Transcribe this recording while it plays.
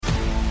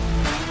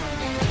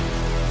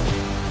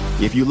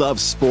If you love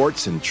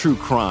sports and true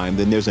crime,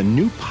 then there's a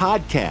new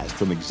podcast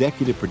from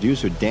executive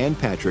producer Dan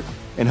Patrick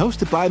and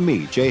hosted by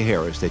me, Jay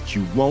Harris, that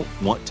you won't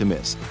want to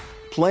miss.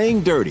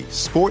 Playing Dirty: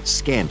 Sports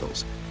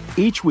Scandals.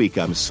 Each week,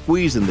 I'm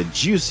squeezing the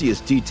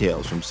juiciest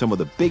details from some of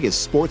the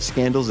biggest sports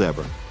scandals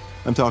ever.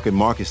 I'm talking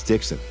Marcus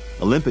Dixon,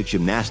 Olympic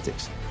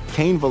gymnastics,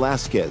 Cain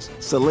Velasquez,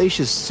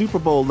 salacious Super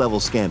Bowl-level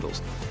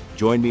scandals.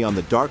 Join me on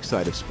the dark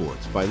side of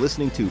sports by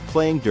listening to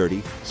Playing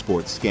Dirty: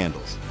 Sports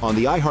Scandals on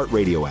the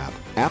iHeartRadio app,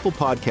 Apple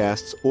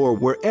Podcasts, or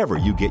wherever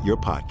you get your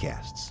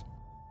podcasts.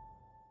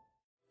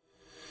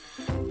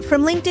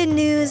 From LinkedIn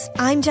News,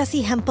 I'm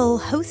Jessie Hempel,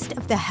 host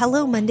of the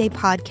Hello Monday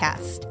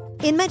podcast.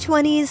 In my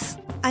 20s,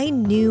 I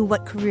knew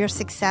what career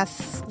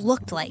success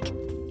looked like.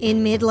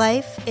 In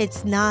midlife,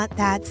 it's not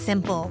that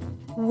simple.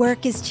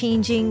 Work is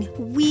changing,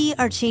 we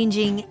are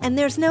changing, and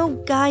there's no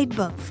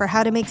guidebook for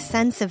how to make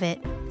sense of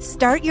it.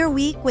 Start your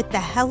week with the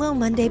Hello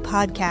Monday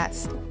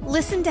podcast.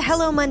 Listen to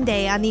Hello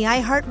Monday on the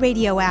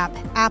iHeartRadio app,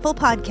 Apple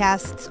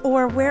Podcasts,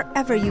 or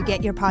wherever you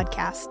get your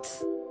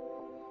podcasts.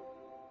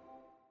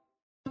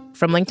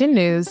 From LinkedIn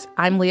News,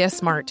 I'm Leah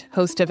Smart,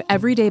 host of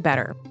Everyday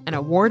Better, an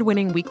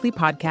award-winning weekly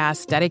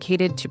podcast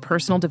dedicated to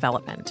personal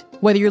development.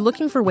 Whether you're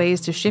looking for ways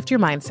to shift your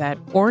mindset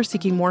or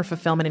seeking more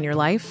fulfillment in your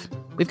life,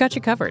 we've got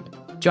you covered.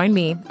 Join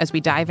me as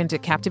we dive into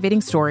captivating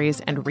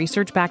stories and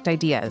research-backed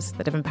ideas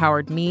that have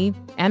empowered me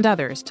and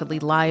others to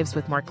lead lives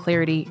with more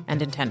clarity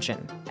and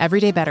intention.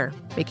 Everyday Better,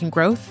 making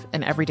growth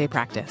an everyday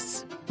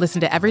practice. Listen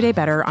to Everyday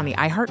Better on the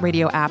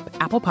iHeartRadio app,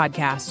 Apple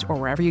Podcasts, or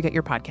wherever you get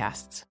your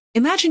podcasts.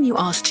 Imagine you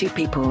ask two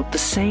people the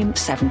same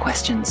 7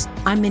 questions.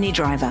 I'm Minnie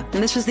Driver,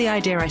 and this was the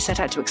idea I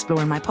set out to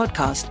explore in my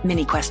podcast,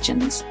 Minnie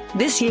Questions.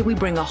 This year, we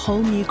bring a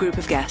whole new group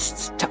of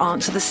guests to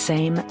answer the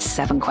same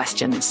 7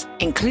 questions,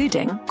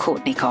 including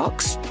Courtney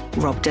Cox,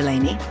 Rob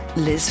Delaney,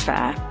 Liz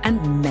Phair,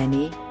 and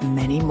many,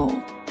 many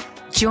more.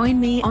 Join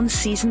me on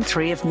Season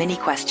 3 of Minnie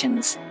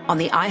Questions on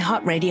the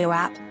iHeartRadio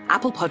app,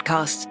 Apple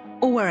Podcasts,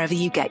 or wherever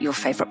you get your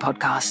favorite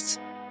podcasts.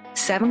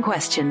 7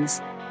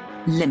 questions,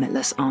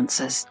 limitless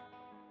answers.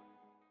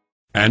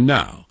 And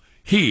now,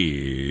 here's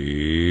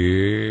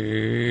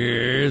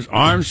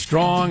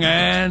Armstrong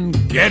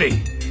and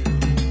Getty.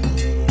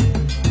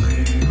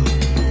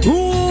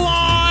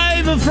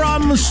 Live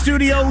from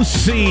Studio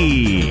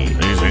C.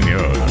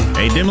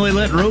 A dimly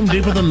lit room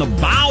deeper than the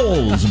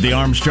bowels of the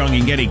Armstrong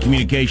and Getty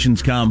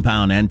Communications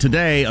compound. And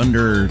today,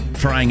 under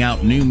trying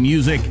out new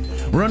music,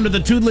 we're under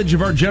the tutelage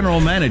of our general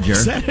manager.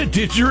 Is that a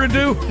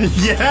didgeridoo?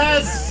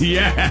 Yes!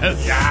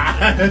 Yes!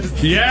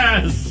 Yes!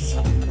 Yes!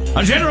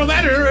 Our general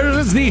manager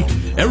is the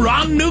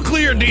Iran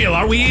nuclear deal.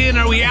 Are we in?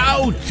 Are we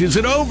out? Is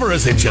it over?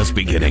 Is it just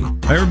beginning?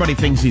 Everybody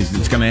thinks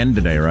it's going to end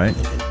today, right?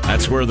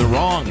 That's where they're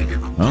wrong.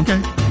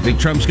 Okay. Think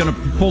Trump's going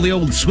to pull the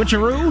old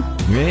switcheroo?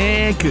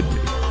 It could be.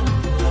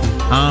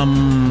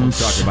 We'll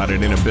talk about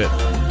it in a bit.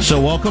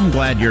 So welcome.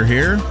 Glad you're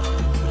here.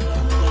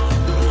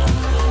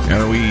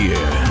 Are we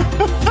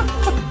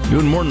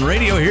doing more than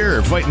radio here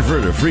or fighting for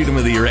the freedom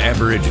of the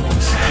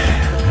Aborigines?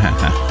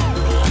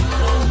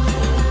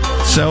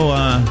 So,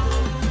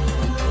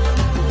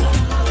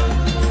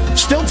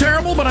 still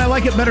terrible, but I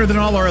like it better than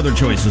all our other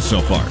choices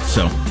so far.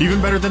 So even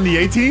better than the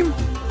A-Team?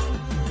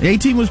 The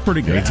A-Team was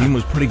pretty good. The A-Team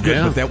was pretty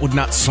good, but that would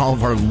not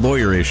solve our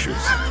lawyer issues.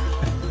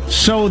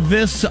 So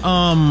this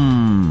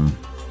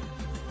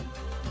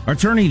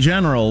Attorney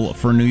General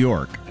for New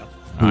York,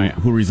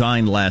 who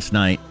resigned last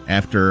night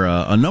after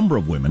a number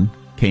of women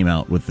came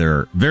out with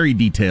their very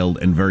detailed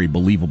and very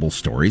believable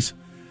stories,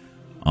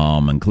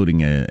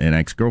 including an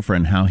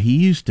ex-girlfriend, how he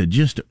used to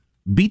just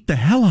beat the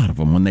hell out of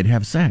them when they'd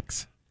have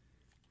sex.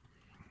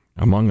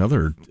 Among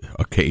other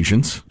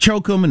occasions.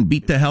 Choke them and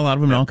beat the hell out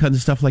of them and all kinds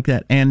of stuff like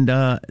that. And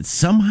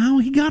somehow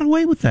he got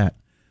away with that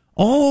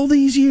all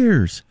these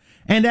years.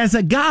 And as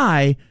a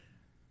guy,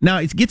 now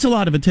it gets a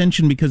lot of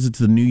attention because it's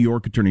the New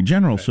York Attorney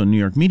General, so New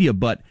York media,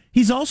 but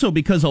he's also,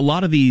 because a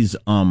lot of these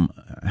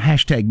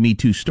hashtag Me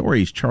Too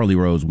stories, Charlie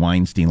Rose,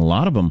 Weinstein, a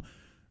lot of them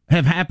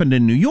have happened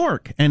in New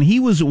York, and he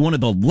was one of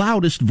the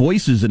loudest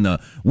voices in the,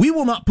 we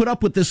will not put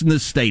up with this in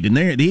this state, and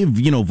they've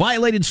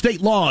violated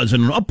state laws,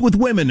 and up with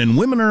women, and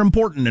women are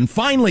important, and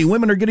finally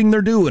women are getting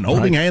their due, and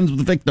holding hands with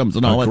the victims,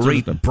 and all that sort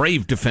of stuff.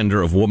 Brave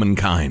defender of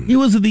womankind. He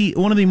was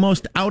one of the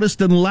most outest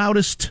and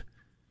loudest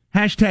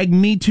hashtag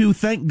Me Too,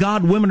 thank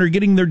God women are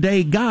getting their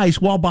day guys,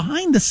 while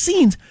behind the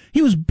scenes,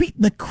 he was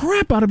beating the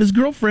crap out of his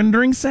girlfriend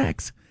during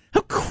sex.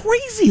 How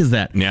crazy is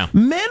that? Yeah.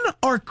 Men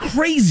are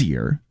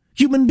crazier.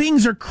 Human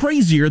beings are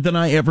crazier than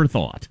I ever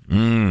thought.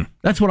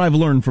 That's what I've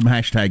learned from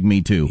hashtag Me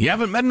Too. You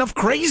haven't met enough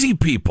crazy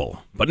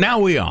people, but now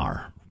we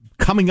are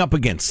coming up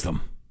against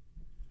them.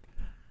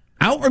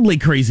 Outwardly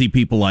crazy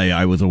people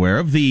I was aware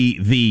of.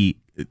 The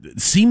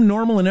seem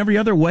normal in every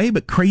other way,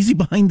 but crazy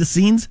behind the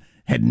scenes,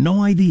 had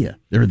no idea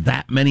there are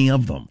that many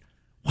of them.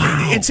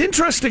 Wow. It's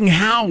interesting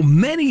how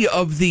many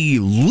of the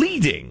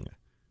leading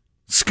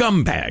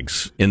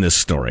scumbags in this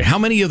story, how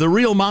many of the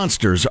real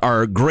monsters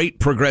are great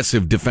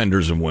progressive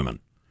defenders of women.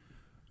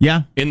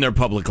 Yeah. In their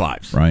public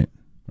lives. Right.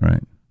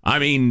 I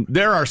mean,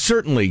 there are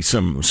certainly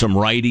some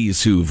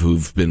righties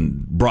who've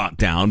been brought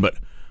down, but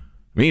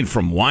I mean,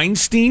 from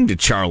Weinstein to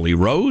Charlie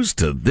Rose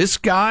to this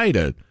guy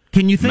to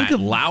Can you think Matt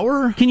of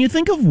Lauer? Can you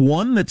think of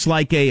one that's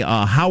like a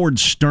Howard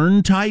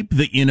Stern type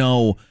that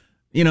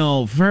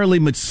fairly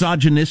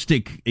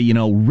misogynistic,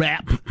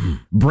 rap,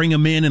 bring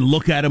him in and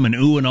look at him and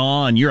ooh and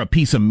ah, and you're a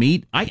piece of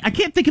meat? I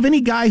can't think of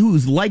any guy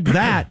who's like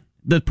that.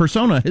 The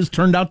persona has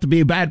turned out to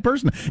be a bad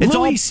person.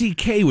 Louis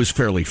C.K. was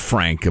fairly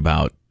frank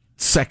about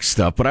sex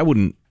stuff, but I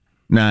wouldn't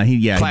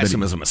class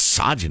him as a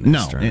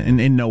misogynist. No,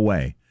 in no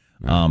way.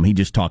 He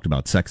just talked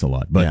about sex a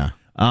lot. But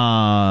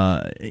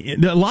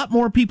a lot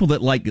more people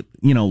that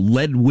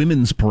led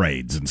women's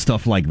parades and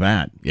stuff like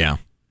that. Yeah.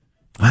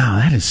 Wow,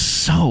 that is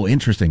so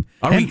interesting.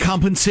 Are we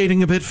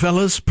compensating a bit,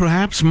 fellas,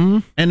 perhaps?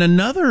 And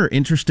another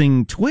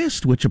interesting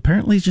twist, which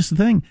apparently is just the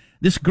thing.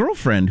 This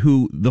girlfriend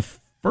who the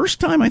first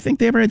time I think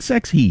they ever had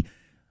sex, he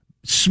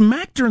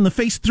smacked her in the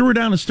face, threw her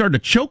down, and started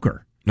to choke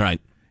her. Right.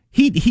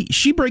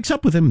 She breaks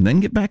up with him, then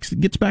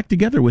gets back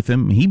together with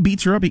him. He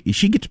beats her up.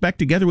 She gets back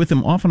together with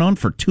him off and on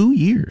for 2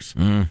 years.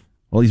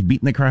 While he's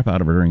beating the crap out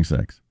of her during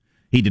sex.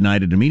 He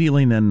denied it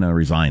immediately and then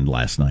resigned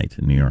last night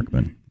in New York.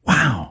 But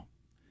wow.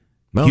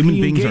 Well,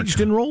 he engaged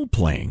in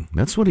role-playing.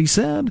 That's what he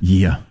said.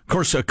 Yeah. Of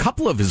course, a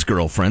couple of his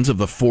girlfriends, of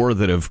the 4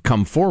 that have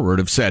come forward,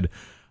 have said,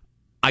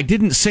 I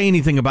didn't say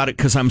anything about it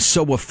because I'm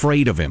so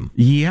afraid of him.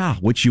 Yeah,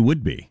 which you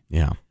would be.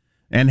 Yeah.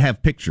 And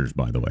have pictures,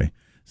 by the way.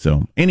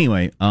 So,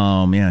 anyway,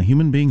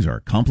 human beings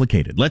are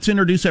complicated. Let's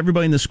introduce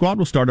everybody in the squad.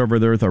 We'll start over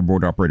there with our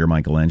board operator,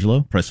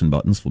 Michelangelo, pressing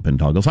buttons, flipping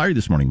toggles. How are you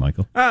this morning,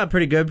 Michael?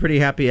 Pretty good, pretty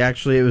happy,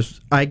 actually.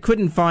 I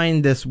couldn't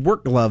find this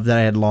work glove that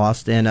I had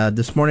lost, and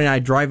this morning I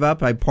drive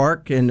up, I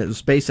park, and it was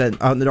space out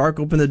in the dark,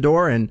 open the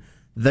door, and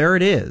there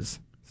it is.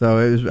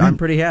 So I'm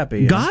pretty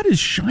happy. God is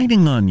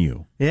shining on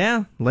you.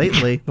 Yeah,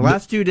 lately. The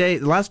last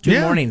 2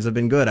 mornings have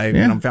been good.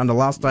 I found a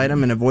lost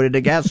item and avoided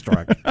a gas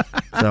truck.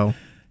 So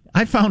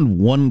I found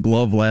one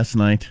glove last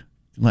night.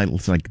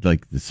 It's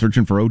like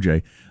searching for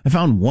OJ. I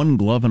found one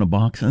glove in a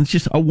box, and it's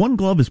just one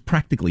glove is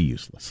practically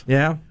useless.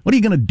 Yeah. What are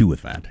you going to do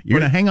with that? You're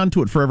going to hang on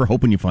to it forever,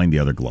 hoping you find the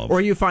other glove.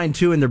 Or you find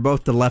 2, and they're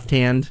both the left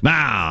hand.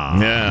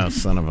 Yeah,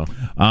 son of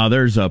a.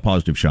 There's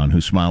Positive Sean,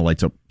 whose smile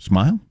lights up.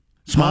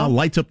 Smile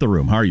lights up the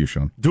room. How are you,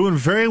 Sean? Doing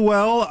very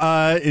well.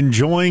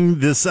 Enjoying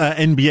this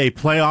NBA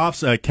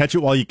playoffs. Catch it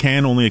while you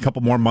can. Only a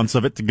couple more months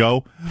of it to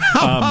go.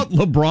 How about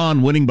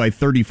LeBron winning by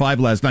 35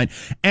 last night?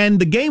 And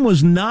the game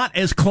was not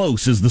as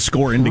close as the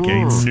score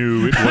indicates.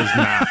 No, it was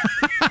not.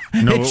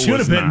 No, it should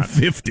have been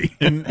 50.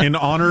 In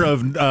honor of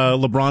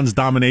LeBron's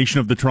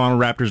domination of the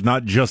Toronto Raptors,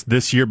 not just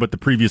this year, but the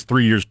previous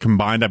 3 years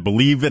combined, I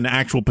believe an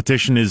actual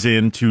petition is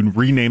in to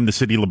rename the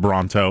city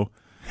LeBronto.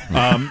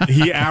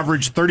 He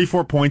averaged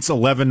 34 points,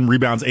 11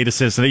 rebounds, 8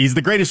 assists. And he's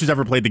the greatest who's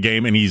ever played the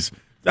game, and he's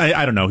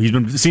I don't know.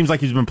 It seems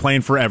like he's been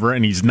playing forever,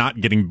 and he's not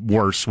getting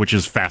worse, which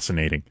is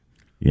fascinating.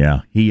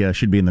 Yeah, he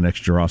should be in the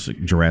next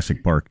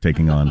Jurassic Park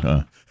taking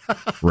on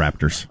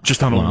Raptors.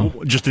 Just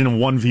in a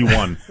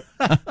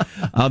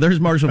 1v1. There's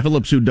Marshall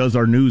Phillips, who does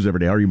our news every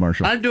day. How are you,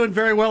 Marshall? I'm doing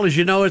very well. As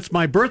you know, it's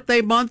my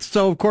birthday month,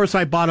 so of course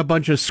I bought a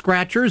bunch of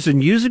scratchers,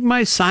 and using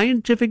my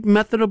scientific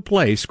method of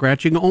play,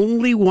 scratching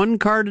only 1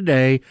 card a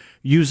day,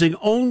 using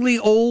only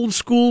old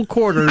school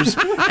quarters,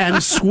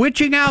 and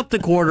switching out the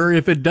quarter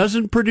if it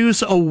doesn't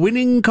produce a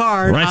winning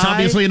card. Well, that's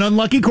obviously an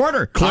unlucky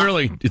quarter.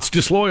 Clearly, it's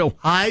disloyal.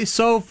 I,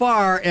 so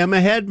far, am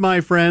ahead,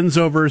 my friends,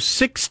 over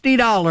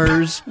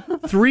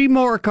 $60. 3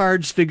 more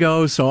cards to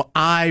go, so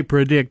I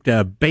predict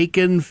a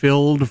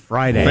bacon-filled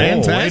Friday.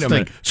 Fantastic. Wait a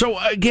minute. So,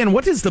 again,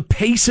 what is the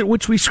pace at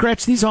which we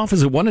scratch these off?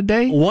 Is it 1 a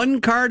day?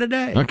 1 card a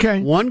day. Okay.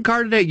 1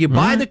 card a day. You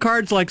buy the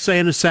cards like, say,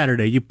 on a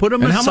Saturday. You put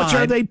them and aside. how much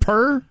are they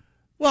per?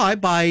 Well, I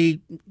buy,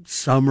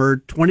 some are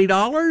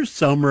 $20,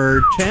 some are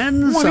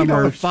 $10, some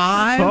are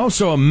 $5. Oh,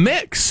 so a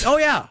mix. Oh,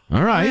 yeah.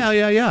 All right.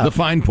 Yeah. The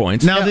fine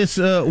points. Now, this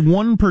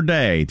 1 per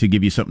day to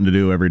give you something to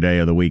do every day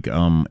of the week,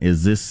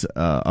 is this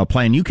a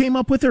plan you came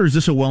up with, or is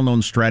this a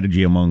well-known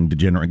strategy among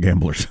degenerate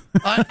gamblers?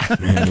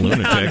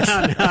 Lunatics.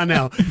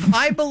 No.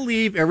 I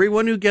believe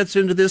everyone who gets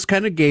into this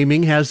kind of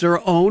gaming has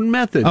their own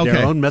method,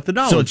 their own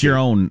methodology. So it's your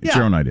own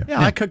idea. Yeah,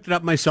 I cooked it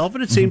up myself,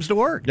 and it seems to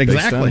work.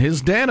 Based on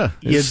his data,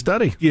 his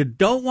study. You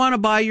don't want to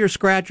buy your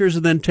scratchers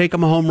and then take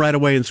them home right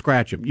away and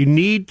scratch them. You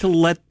need to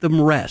let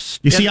them rest.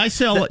 You see,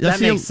 that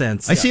makes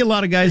sense. I see a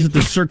lot of guys at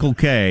the Circle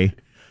K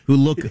who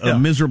look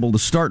miserable to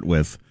start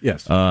with.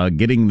 Yes.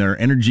 Getting their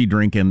energy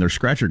drink and their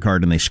scratcher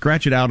card, and they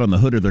scratch it out on the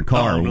hood of their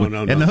car.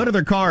 No. And the hood of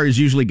their car has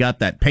usually got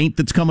that paint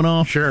that's coming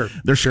off. Sure.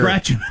 They're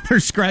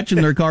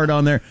scratching their card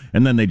on there,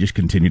 and then they just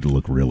continue to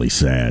look really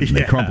sad. And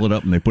they crumple it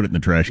up and they put it in the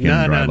trash can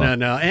and drive off.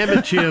 No.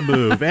 Amateur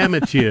move.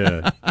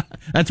 Amateur.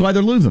 That's why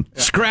they're losing.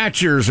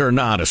 Scratchers are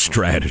not a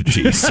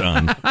strategy,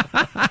 son.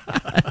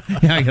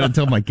 Yeah, I got to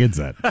tell my kids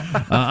that.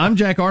 I'm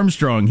Jack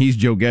Armstrong. He's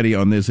Joe Getty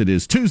on this. It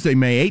is Tuesday,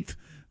 May 8th,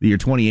 the year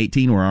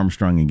 2018. We're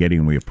Armstrong and Getty,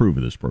 and we approve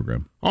of this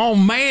program. Oh,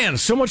 man,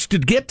 so much to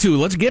get to.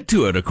 Let's get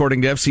to it.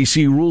 According to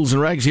FCC rules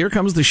and regs, here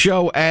comes the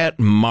show at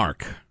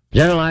Mark.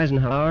 General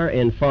Eisenhower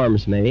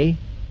informs me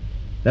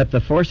that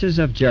the forces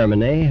of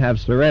Germany have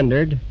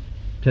surrendered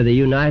to the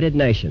United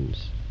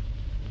Nations.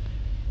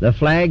 The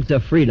flags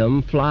of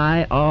freedom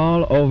fly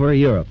all over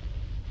Europe.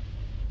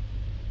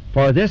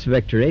 For this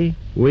victory,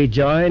 we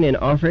join in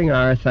offering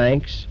our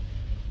thanks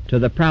to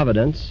the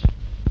Providence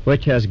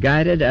which has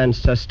guided and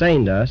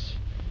sustained us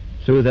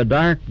through the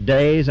dark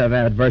days of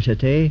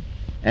adversity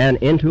and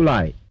into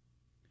light.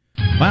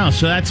 Wow,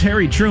 so that's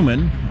Harry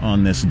Truman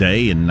on this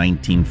day in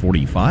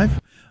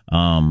 1945,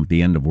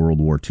 the end of World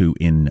War II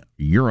in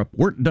Europe.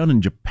 Weren't done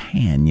in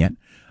Japan yet.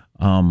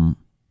 And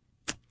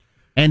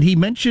he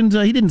mentioned,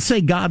 he didn't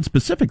say God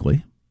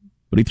specifically,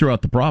 but he threw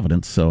out the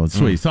Providence, so that's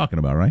what he's talking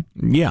about, right?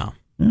 Yeah.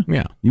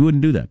 You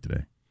wouldn't do that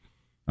today.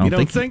 You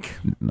don't think?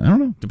 I don't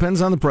know.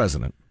 Depends on the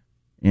president.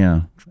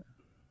 Yeah.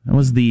 That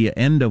was the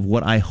end of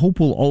what I hope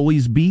will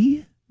always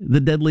be the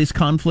deadliest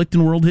conflict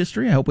in world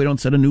history. I hope we don't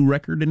set a new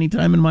record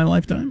anytime in my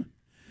lifetime.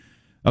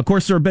 Of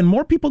course, there have been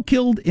more people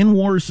killed in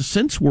wars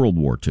since World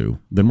War II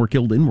than were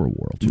killed in World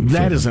War II.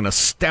 That is an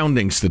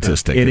astounding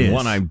statistic. It is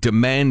one I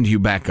demand you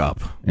back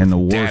up. And the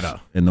wars,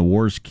 data. And the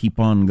wars keep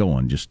on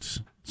going,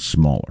 just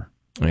smaller.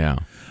 Yeah.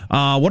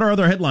 What are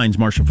other headlines,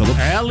 Marshall Phillips?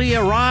 The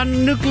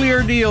Iran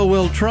nuclear deal.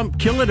 Will Trump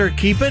kill it or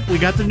keep it? We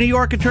got the New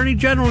York Attorney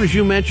General, as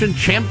you mentioned,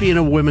 champion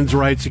of women's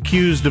rights,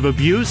 accused of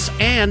abuse.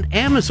 And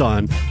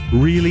Amazon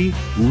really,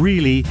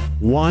 really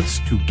wants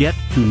to get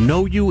to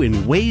know you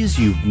in ways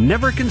you've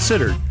never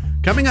considered.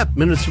 Coming up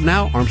minutes from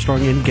now,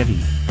 Armstrong and Getty.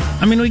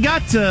 I mean, we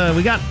got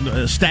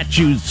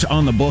statutes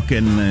on the book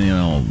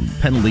and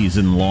penalties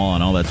in law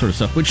and all that sort of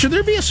stuff. But should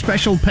there be a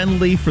special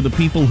penalty for the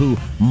people who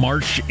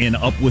march in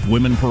Up With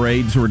Women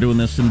parades who are doing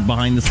this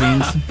behind the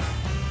scenes?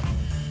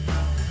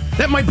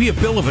 That might be a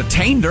bill of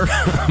attainder.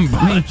 I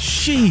mean,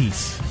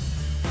 jeez,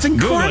 it's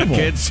incredible,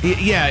 kids.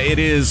 Yeah, it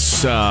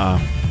is.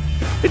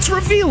 It's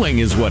revealing,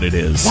 is what it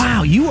is.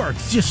 Wow, you are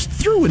just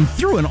through and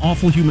through an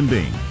awful human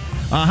being.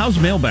 How's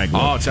mailbag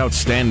look? Oh, it's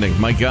outstanding.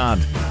 My God.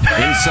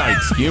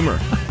 Insights, humor.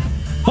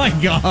 My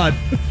God.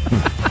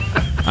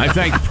 I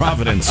thank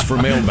Providence for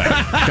mailbag.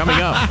 Coming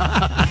up.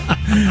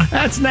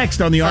 That's next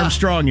on the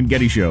Armstrong and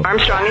Getty Show.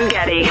 Armstrong and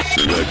Getty.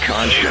 The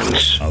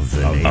conscience of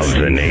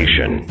the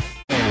nation.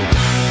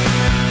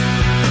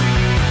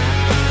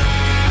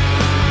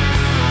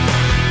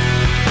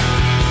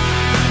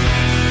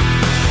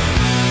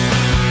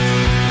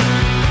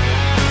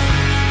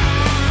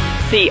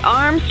 The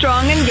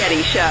Armstrong and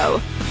Getty Show.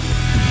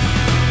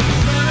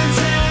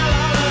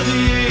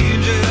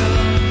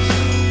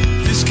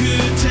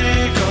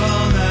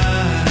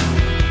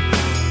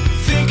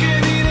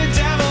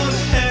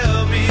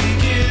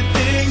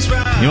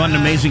 You want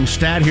an amazing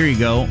stat? Here you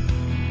go.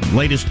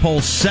 Latest poll,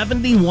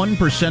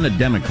 71% of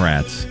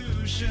Democrats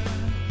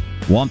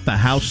want the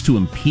House to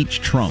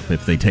impeach Trump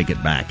if they take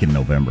it back in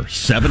November.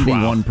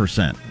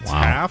 71%. Wow.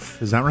 Half?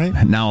 Is that right?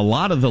 Now, a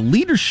lot of the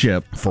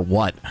leadership... For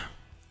what? A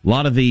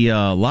lot of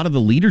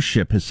the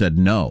leadership has said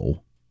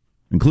no,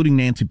 including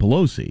Nancy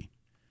Pelosi.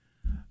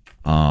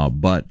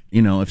 But,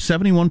 if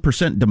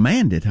 71%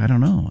 demand it, I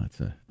don't know.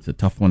 It's a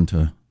tough one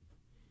to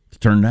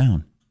turn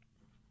down.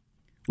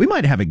 We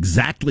might have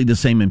exactly the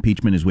same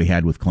impeachment as we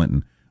had with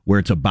Clinton, where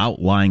it's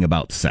about lying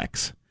about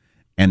sex,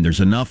 and there's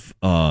enough,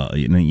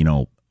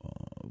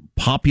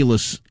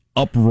 populist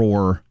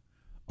uproar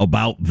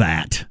about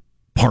that,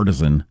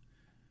 partisan,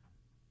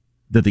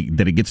 that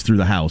it gets through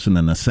the House, and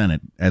then the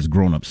Senate, as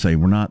grown-ups say,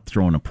 we're not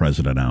throwing a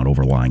president out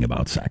over lying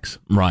about sex.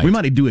 Right. We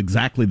might do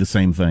exactly the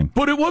same thing.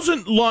 But it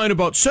wasn't lying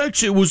about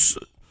sex. It was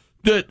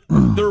that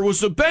there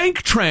was a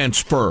bank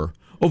transfer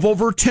of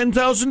over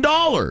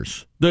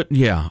 $10,000.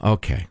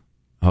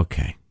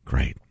 Okay,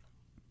 great.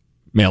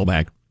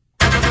 Mailbag.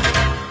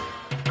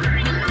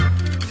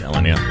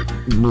 Telling you.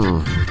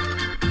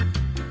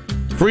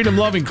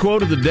 Freedom-loving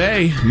quote of the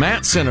day.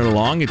 Matt sent it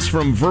along. It's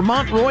from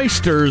Vermont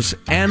Roysters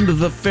and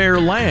the Fair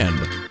Land,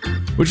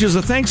 which is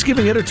a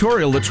Thanksgiving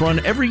editorial that's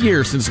run every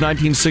year since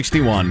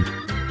 1961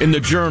 in the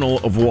Journal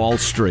of Wall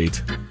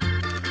Street.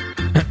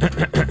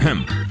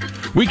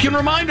 We can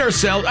remind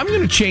ourselves... I'm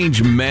going to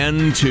change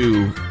men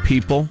to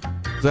people.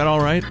 Is that all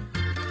right?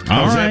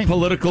 Is that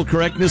political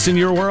correctness in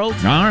your world?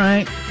 All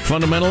right.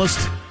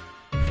 Fundamentalist?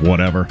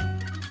 Whatever.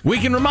 We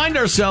can remind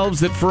ourselves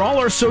that for all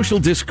our social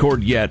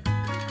discord yet,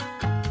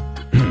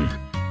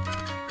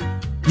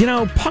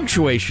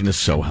 punctuation is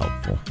so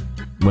helpful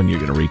when you're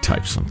going to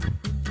retype something.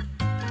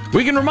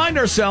 We can remind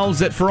ourselves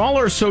that for all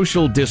our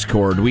social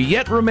discord, we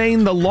yet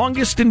remain the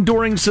longest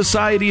enduring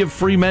society of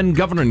free men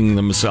governing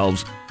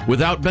themselves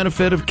without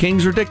benefit of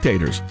kings or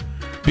dictators.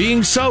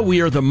 Being so,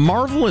 we are the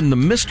marvel and the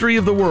mystery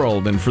of the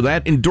world, and for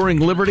that enduring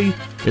liberty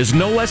is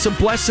no less a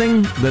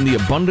blessing than the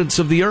abundance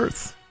of the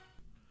earth.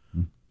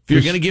 If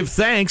you're going to give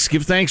thanks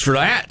for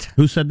that.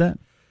 Who said that?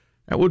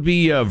 That would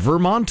be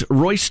Vermont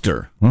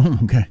Royster. Oh,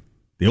 okay.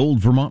 The old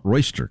Vermont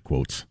Royster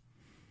quotes.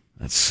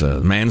 That's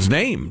the man's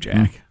name,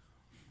 Jack.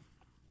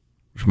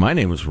 My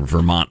name was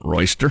Vermont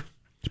Royster.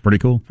 It's pretty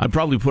cool. I'd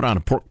probably put on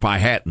a pork pie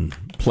hat and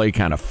play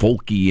kind of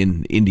folky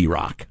indie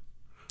rock.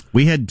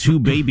 We had 2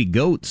 baby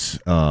goats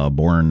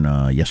born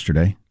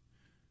yesterday.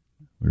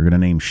 We were going to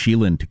name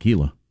Sheila and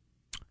Tequila.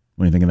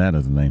 What do you think of that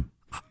as a name?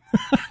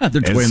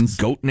 They're twins. As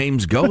goat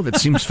names go, that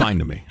seems fine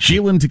to me.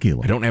 Sheila and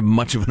Tequila. I don't have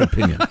much of an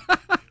opinion.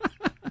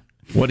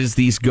 What is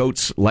these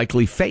goats'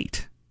 likely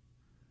fate?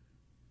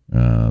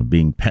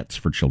 being pets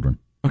for children.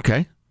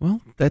 Okay.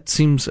 Well, that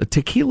seems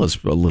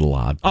tequila's a little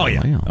odd. Oh,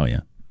 yeah.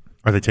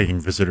 Are they taking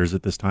visitors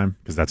at this time?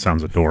 Because that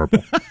sounds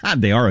adorable.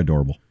 They are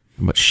adorable.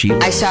 But Sheila.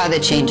 I saw the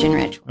change in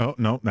ritual. Oh,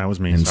 no, that was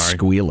me. And Sorry.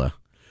 Squeala.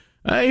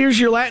 Here's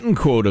your Latin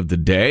quote of the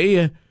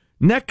day.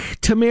 Nec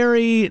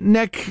temere,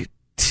 nec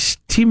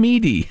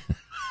timidi.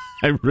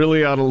 I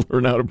really ought to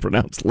learn how to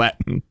pronounce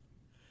Latin.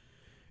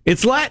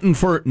 It's Latin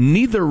for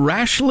neither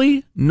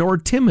rashly nor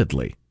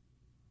timidly.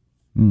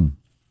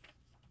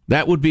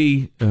 That would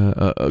be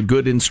a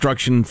good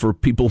instruction for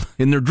people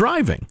in their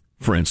driving,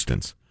 for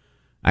instance.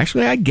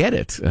 Actually, I get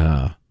it.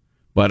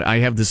 But I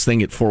have this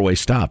thing at four-way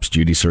stops.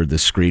 Judy's heard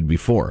this screed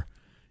before.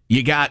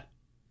 You got...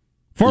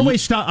 Four-way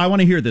stop. I want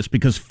to hear this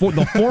because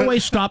the four-way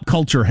stop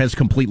culture has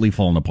completely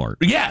fallen apart.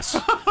 Yes.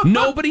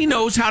 Nobody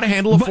knows how to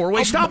handle a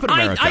four-way stop in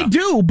America. I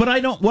do, but I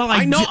don't. Well,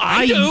 I know.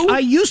 I do. I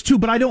used to,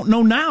 but I don't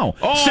know now.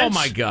 Oh,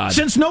 my God.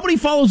 Since nobody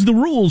follows the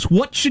rules,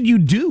 what should you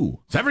do?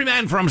 It's every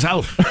man for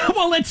himself.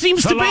 Well, it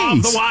seems to be. The law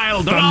of the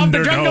wild, the law of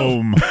the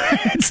jungle.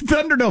 It's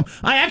Thunderdome.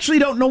 I actually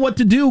don't know what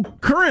to do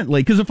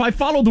currently because if I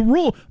follow the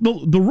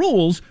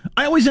rules,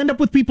 I always end up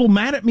with people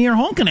mad at me or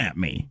honking at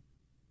me.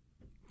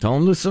 Tell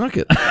them to suck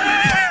it.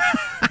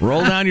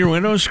 Roll down your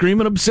window,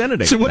 screaming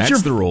obscenity. So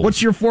That's the rule.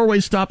 What's your four-way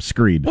stop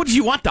screed? What, do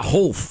you want the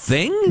whole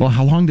thing? Well,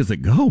 how long does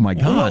it go? My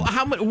God.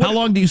 Well, how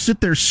long do you sit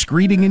there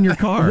screeding in your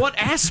car? What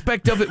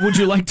aspect of it would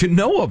you like to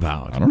know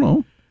about? I don't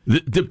know.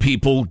 The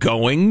people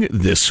going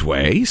this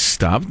way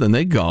stop, then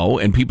they go,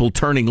 and people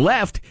turning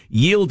left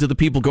yield to the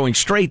people going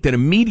straight that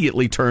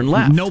immediately turn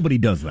left. Nobody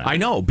does that. I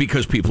know,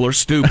 because people are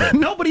stupid.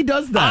 Nobody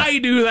does that. I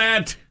do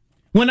that.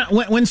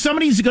 When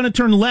somebody's going to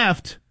turn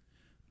left,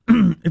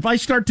 if I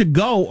start to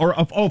go, or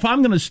if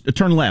I'm going to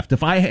turn left,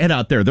 if I head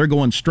out there, they're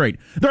going straight.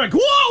 They're like, whoa,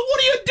 what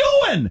are you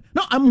doing?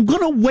 No, I'm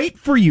going to wait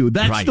for you.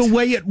 That's the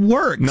way it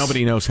works.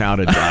 Nobody knows how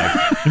to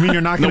drive. You mean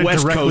you're not going to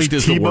directly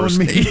T-bone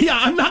me? Yeah,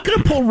 I'm not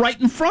going to pull right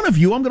in front of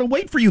you. I'm going to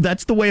wait for you.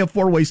 That's the way a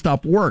four-way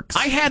stop works.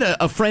 I had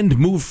a friend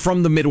move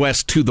from the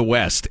Midwest to the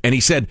West, and he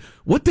said,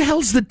 what the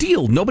hell's the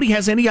deal? Nobody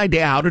has any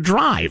idea how to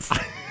drive.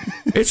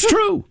 It's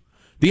true.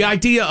 The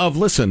idea of,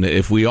 listen,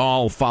 if we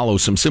all follow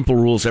some simple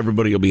rules,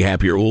 everybody will be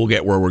happier. We'll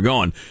get where we're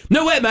going.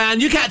 No way, man.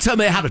 You can't tell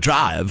me how to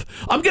drive.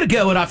 I'm going to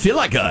go when I feel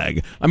like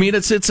going. I mean,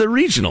 it's a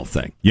regional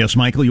thing. Yes,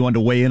 Michael, you wanted to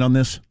weigh in on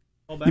this?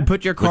 You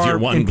put your car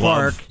in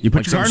park. You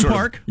put your car in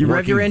park. You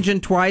rev your engine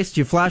twice.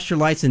 You flash your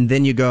lights, and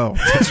then you go.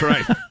 That's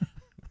right.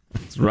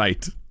 That's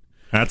right.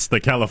 That's the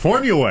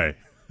California way.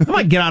 I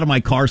might get out of my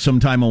car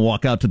sometime and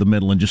walk out to the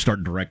middle and just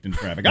start directing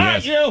traffic.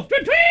 Yes. You!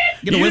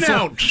 Get a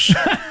whistle.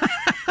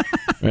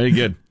 Very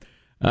good.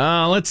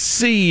 Let's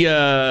see.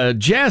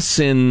 Jess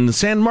in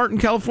San Martin,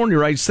 California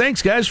writes,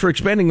 thanks, guys, for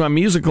expanding my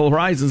musical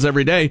horizons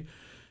every day.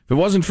 If it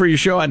wasn't for your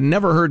show, I'd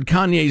never heard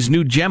Kanye's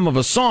new gem of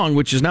a song,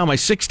 which is now my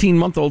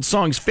 16-month-old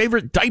song's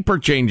favorite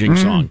diaper-changing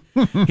song.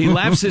 He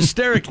laughs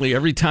hysterically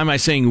every time I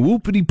sing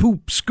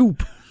whoopity-poop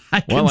scoop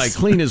while I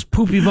clean his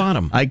poopy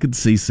bottom. I could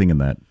see singing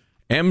that.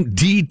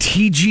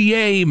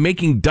 MDTGA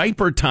making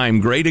diaper time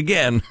great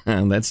again.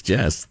 That's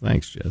Jess.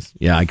 Thanks, Jess.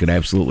 Yeah, I could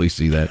absolutely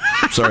see that.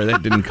 Sorry,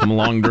 that didn't come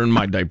along during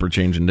my diaper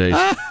changing days.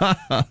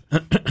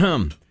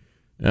 On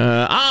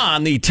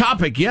the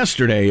topic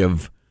yesterday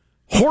of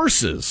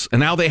horses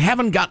and how they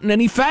haven't gotten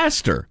any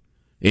faster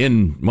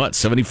in,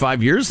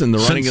 75 years in the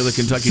running of the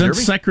Kentucky Derby?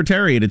 Since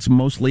Secretariat, it's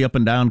mostly up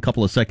and down, a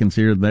couple of seconds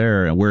here and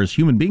there, whereas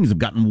human beings have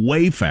gotten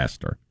way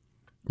faster.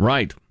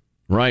 Right.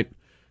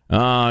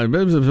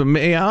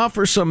 May I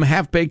offer some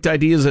half-baked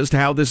ideas as to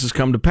how this has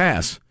come to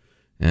pass?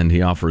 And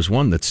he offers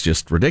one that's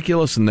just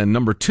ridiculous. And then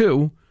number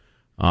two,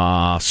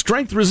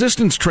 strength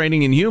resistance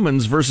training in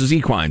humans versus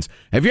equines.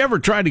 Have you ever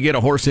tried to get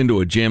a horse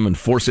into a gym and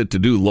force it to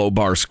do low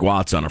bar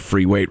squats on a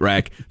free weight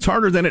rack? It's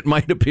harder than it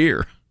might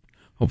appear.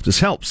 Hope this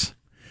helps.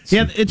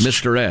 It's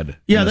Mr. Ed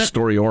in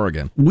Astoria,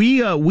 Oregon.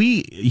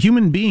 We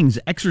human beings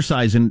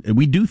exercise and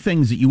we do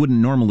things that you wouldn't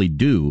normally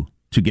do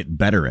to get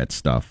better at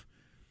stuff.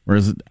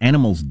 Whereas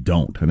animals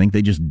don't. I think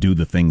they just do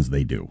the things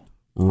they do.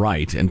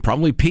 Right, and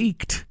probably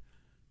peaked,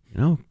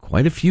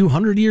 quite a few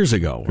hundred years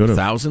ago, or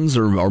thousands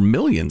or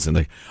millions.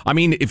 And I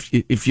mean,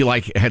 if you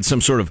had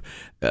some sort of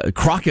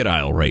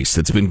crocodile race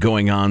that's been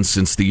going on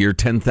since the year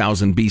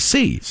 10,000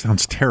 BC.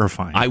 Sounds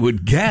terrifying. I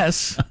would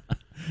guess.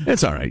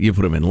 It's all right. You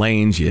put them in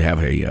lanes. You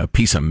have a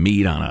piece of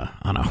meat on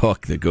a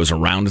hook that goes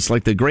around. It's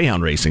like the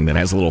greyhound racing that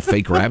has a little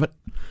fake rabbit.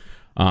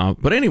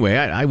 But anyway,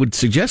 I would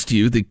suggest to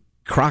you that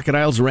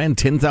crocodiles ran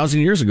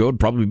 10,000 years ago. It'd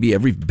probably be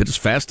every bit as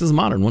fast as the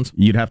modern ones.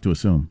 You'd have to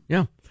assume.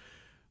 Yeah.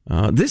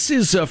 This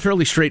is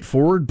fairly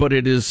straightforward, but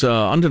it is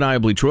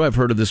undeniably true. I've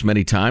heard of this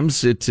many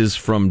times. It is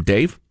from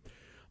Dave.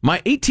 My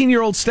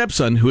 18-year-old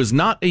stepson, who is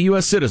not a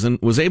U.S. citizen,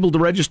 was able to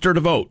register to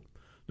vote.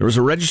 There was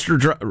a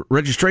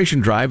registration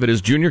drive at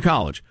his junior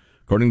college.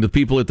 According to the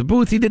people at the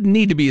booth, he didn't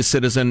need to be a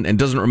citizen and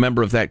doesn't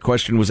remember if that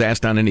question was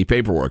asked on any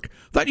paperwork.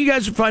 Thought you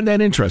guys would find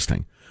that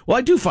interesting. Well,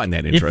 I do find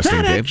that interesting,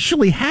 Dave. If that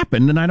actually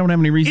happened, and I don't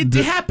have any reason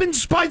It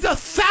happens by the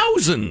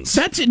thousands.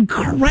 That's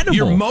incredible.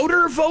 Your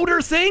motor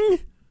voter thing?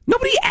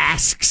 Nobody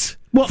asks.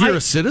 Well, if you're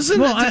a citizen,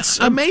 that's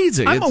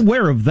amazing. I'm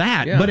aware of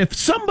that, but if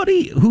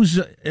somebody who's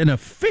an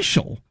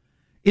official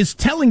is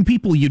telling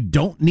people you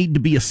don't need to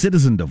be a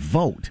citizen to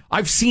vote.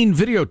 I've seen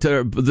video,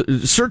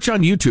 search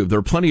on YouTube, there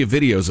are plenty of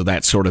videos of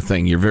that sort of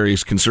thing. Your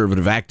various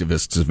conservative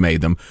activists have made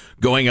them,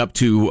 going up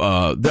to,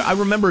 I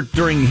remember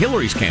during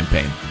Hillary's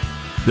campaign,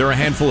 there are a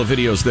handful of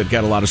videos that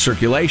got a lot of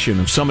circulation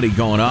of somebody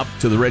going up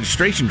to the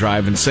registration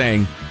drive and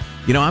saying,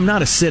 I'm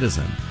not a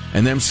citizen.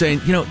 And them saying,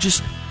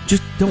 just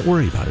don't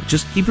worry about it.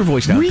 Just keep your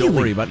voice down. Really? Don't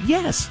worry about it.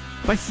 Yes,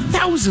 by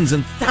thousands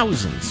and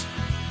thousands.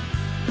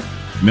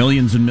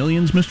 Millions and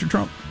millions, Mr.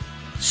 Trump?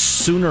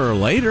 Sooner or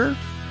later.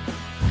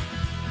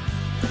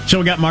 So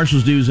we got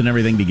Marshall's Dues and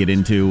everything to get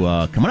into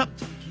coming up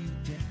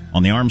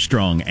on the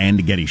Armstrong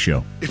and Getty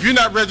Show. If you're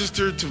not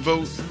registered to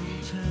vote,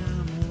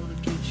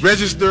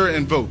 register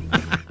and vote.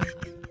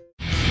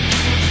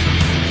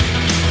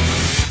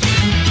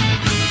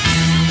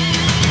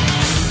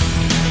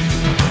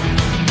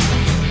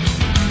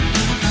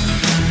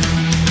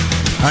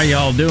 How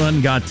y'all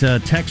doing? Got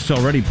texts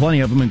already, plenty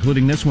of them,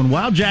 including this one.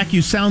 Wow, Jack,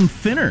 you sound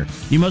thinner.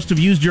 You must have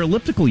used your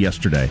elliptical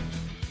yesterday.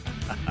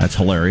 That's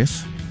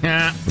hilarious.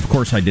 Of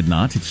course I did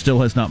not. It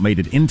still has not made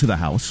it into the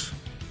house,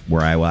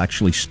 where I will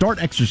actually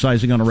start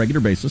exercising on a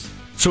regular basis.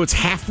 So it's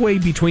halfway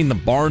between the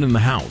barn and the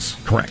house?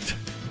 Correct.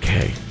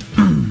 Okay.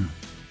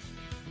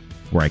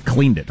 Where I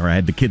cleaned it, or I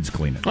had the kids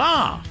clean it.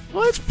 Well,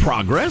 it's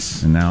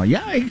progress. And now,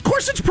 of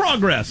course it's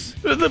progress.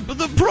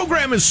 The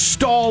program is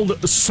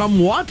stalled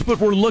somewhat, but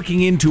we're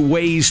looking into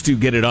ways to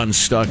get it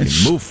unstuck and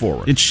move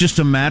forward. It's just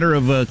a matter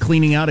of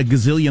cleaning out a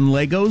gazillion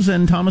Legos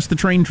and Thomas the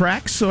Train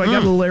tracks, so I got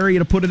a little area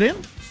to put it in.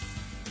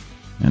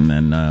 And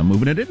then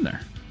moving it in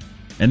there.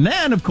 And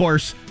then, of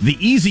course, the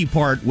easy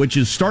part, which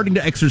is starting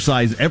to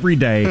exercise every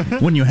day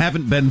when you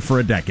haven't been for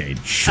a decade.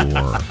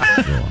 Sure.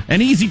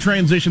 An easy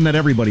transition that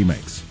everybody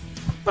makes.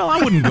 Well,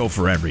 I wouldn't go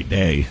for every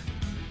day.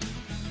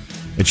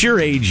 At your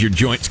age, your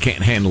joints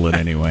can't handle it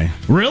anyway.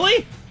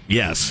 Really?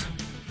 Yes.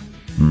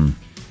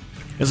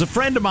 As a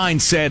friend of mine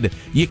said,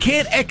 you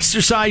can't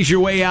exercise your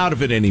way out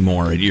of it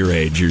anymore at your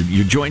age.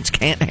 Your joints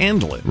can't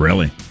handle it.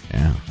 Really?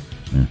 Yeah.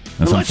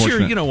 That's unless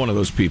unfortunate. you're, one of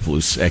those people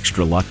who's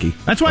extra lucky.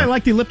 That's why I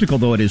like the elliptical,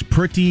 though. It is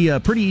pretty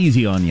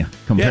easy on you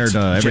compared to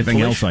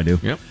everything else I do.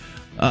 Yep.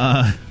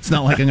 It's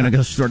not like I'm going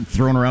to start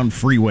throwing around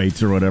free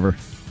weights or whatever,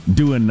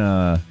 doing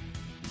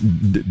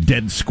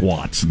dead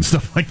squats and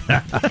stuff like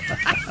that.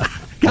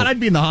 God, I'd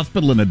be in the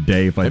hospital in a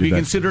day if I did that. Have you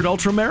considered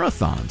ultra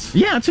marathons?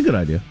 Yeah, it's a good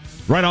idea.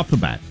 Right off the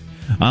bat.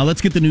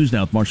 Let's get the news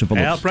now with Marshall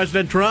Phillips. Well,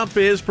 President Trump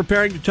is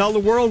preparing to tell the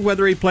world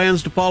whether he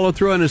plans to follow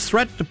through on his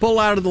threat to pull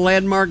out of the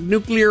landmark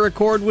nuclear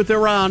accord with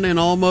Iran and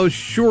almost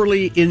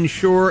surely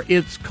ensure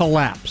its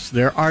collapse.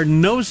 There are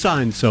no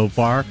signs so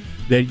far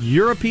that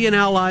European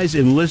allies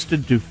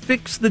enlisted to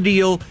fix the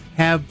deal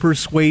have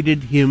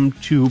persuaded him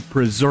to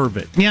preserve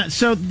it. Yeah,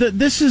 so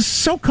this is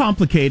so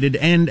complicated,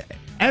 and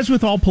as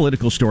with all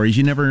political stories,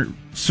 you never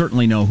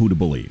certainly know who to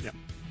believe. Yep.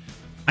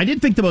 I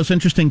did think the most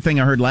interesting thing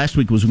I heard last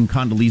week was when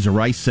Condoleezza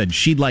Rice said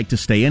she'd like to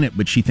stay in it,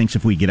 but she thinks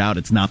if we get out,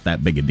 it's not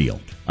that big a deal.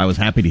 I was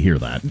happy to hear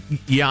that.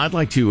 Yeah, I'd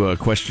like to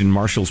question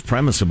Marshall's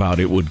premise about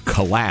it would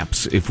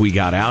collapse if we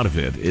got out of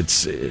it.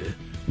 It's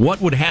what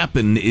would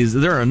happen is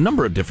there are a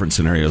number of different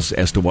scenarios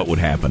as to what would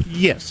happen.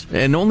 Yes.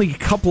 And only a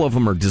couple of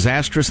them are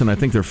disastrous, and I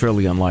think they're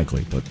fairly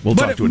unlikely. But we'll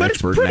talk to an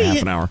expert in a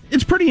half an hour.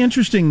 It's pretty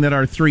interesting that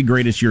our three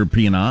greatest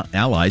European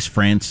allies,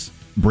 France,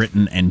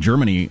 Britain, and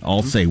Germany,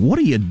 all say, what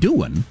are you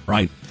doing?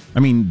 Right. I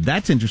mean,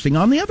 that's interesting.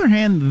 On the other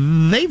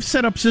hand, they've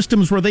set up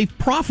systems where they've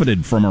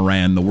profited from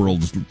Iran, the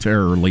world's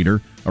terror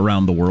leader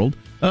around the world,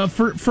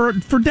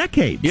 for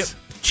decades. Yep.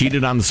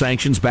 Cheated on the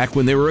sanctions back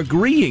when they were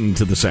agreeing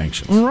to the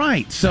sanctions.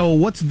 Right. So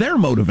what's their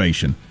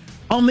motivation?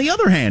 On the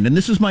other hand, and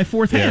this is my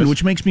fourth hand,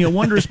 which makes me a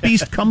wondrous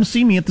beast, come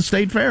see me at the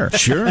State Fair.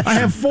 Sure. I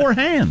have four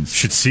hands.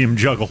 Should see him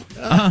juggle.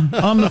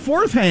 On the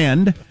fourth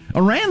hand,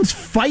 Iran's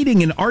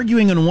fighting and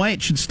arguing on why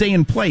it should stay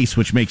in place,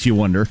 which makes you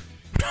wonder.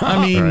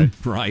 I mean,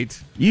 right.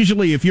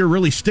 Usually if you're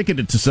really sticking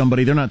it to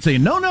somebody, they're not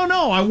saying, no,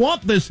 I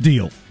want this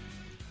deal.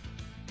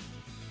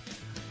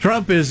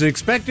 Trump is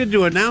expected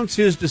to announce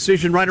his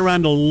decision right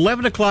around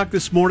 11 o'clock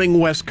this morning,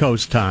 West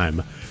Coast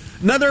time.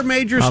 Another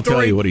major story. I'll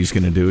tell you what he's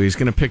going to do. He's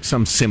going to pick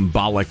some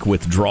symbolic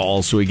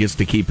withdrawal so he gets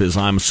to keep his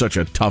I'm such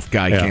a tough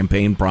guy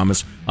campaign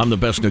promise. I'm the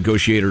best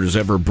negotiator who's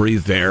ever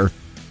breathed air.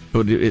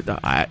 But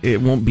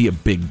it won't be a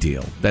big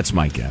deal. That's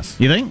my guess.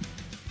 You think?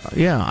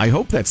 Yeah, I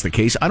hope that's the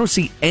case. I don't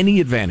see any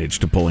advantage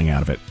to pulling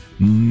out of it.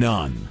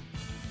 None.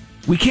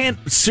 We can't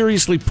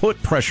seriously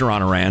put pressure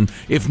on Iran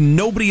if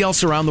nobody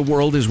else around the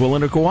world is willing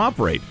to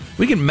cooperate.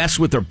 We can mess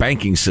with their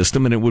banking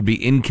system and it would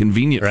be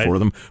inconvenient for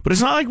them, but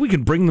it's not like we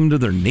can bring them to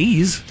their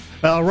knees.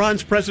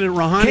 Iran's President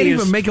Rouhani can't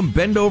even make them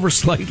bend over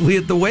slightly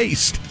at the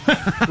waist.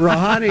 President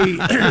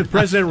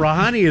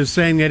Rouhani is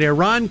saying that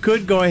Iran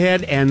could go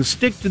ahead and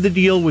stick to the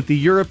deal with the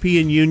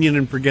European Union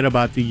and forget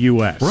about the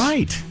U.S.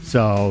 Right.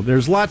 So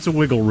there's lots of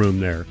wiggle room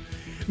there.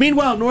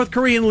 Meanwhile, North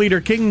Korean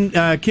leader Kim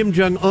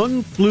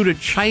Jong-un flew to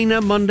China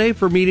Monday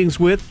for meetings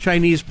with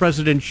Chinese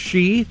President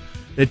Xi.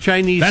 The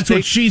Chinese That's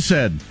what she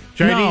said.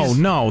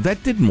 No,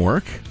 that didn't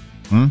work.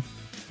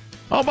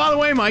 Oh, by the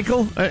way,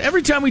 Michael,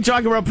 every time we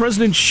talk about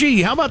President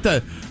Xi, how about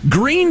the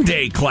Green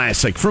Day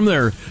classic from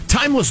their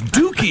timeless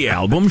Dookie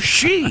album,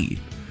 She?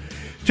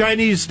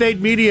 Chinese state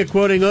media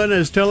quoting Un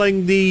as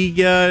telling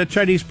the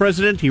Chinese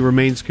president he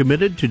remains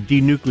committed to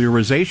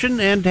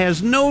denuclearization and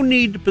has no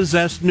need to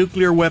possess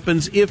nuclear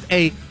weapons if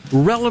a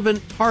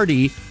relevant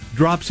party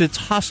drops its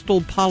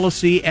hostile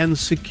policy and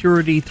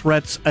security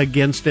threats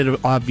against it.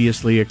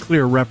 Obviously, a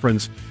clear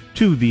reference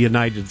to the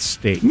United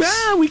States.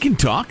 We can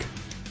talk.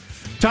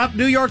 Top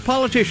New York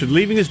politician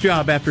leaving his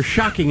job after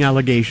shocking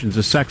allegations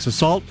of sex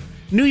assault.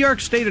 New York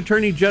State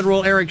Attorney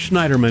General Eric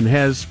Schneiderman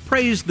has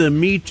praised the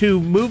Me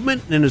Too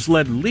movement and has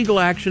led legal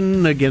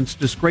action against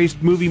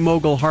disgraced movie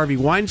mogul Harvey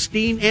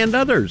Weinstein and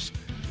others.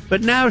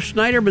 But now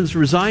Schneiderman's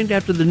resigned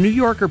after the New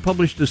Yorker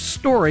published a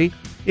story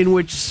in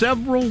which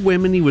several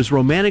women he was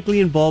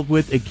romantically involved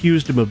with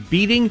accused him of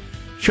beating,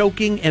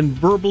 choking, and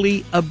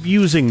verbally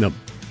abusing them.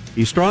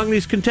 He strongly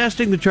is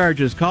contesting the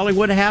charges, calling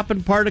what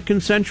happened part of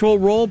consensual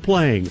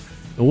role-playing.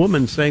 The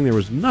woman saying there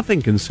was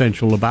nothing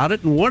consensual about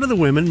it, and one of the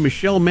women,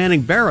 Michelle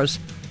Manning Barris,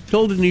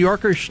 told the New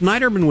Yorker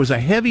Schneiderman was a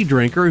heavy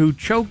drinker who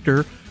choked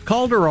her,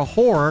 called her a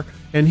whore,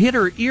 and hit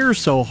her ear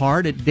so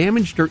hard it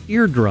damaged her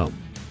eardrum.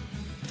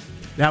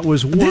 That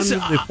was one of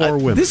the four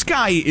women. This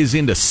guy is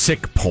into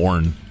sick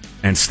porn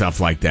and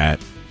stuff like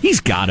that. He's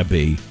got to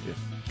be.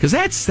 Because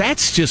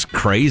that's just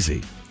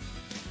crazy.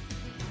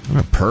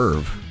 What a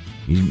perv.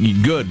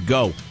 You good,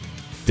 go.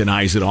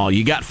 Denies it all.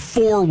 You got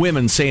four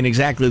women saying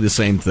exactly the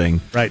same thing.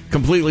 Right.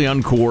 Completely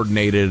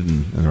uncoordinated.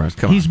 And the rest.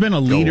 He's been a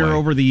leader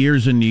over the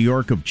years in New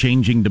York of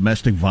changing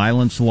domestic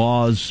violence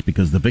laws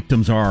because the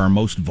victims are our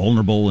most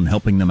vulnerable and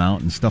helping them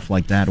out and stuff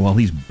like that while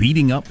he's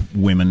beating up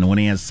women when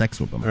he has sex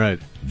with them. Right.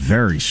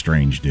 Very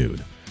strange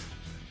dude.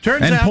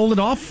 Turns out, pulled it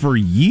off for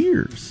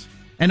years.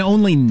 And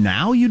only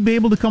now you'd be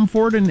able to come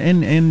forward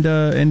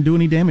and do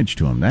any damage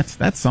to him.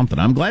 That's something.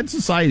 I'm glad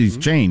society's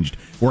changed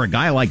where a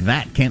guy like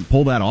that can't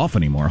pull that off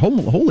anymore.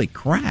 Holy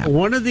crap!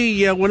 One of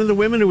the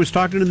women who was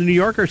talking to the New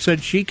Yorker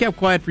said she kept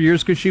quiet for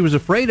years because she was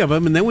afraid of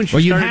him, and then when she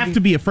you have to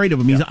be afraid of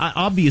him. He's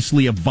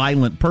obviously a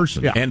violent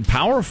person, and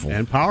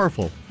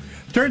powerful.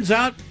 Turns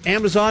out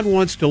Amazon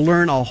wants to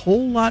learn a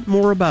whole lot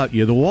more about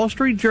you. The Wall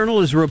Street Journal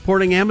is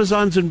reporting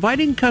Amazon's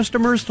inviting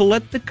customers to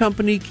let the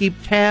company keep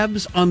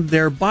tabs on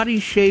their body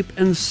shape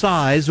and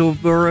size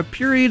over a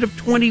period of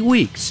 20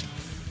 weeks.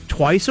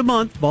 Twice a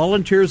month,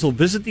 volunteers will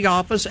visit the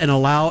office and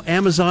allow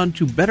Amazon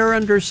to better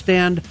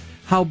understand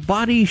how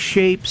body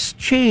shapes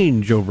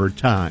change over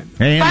time.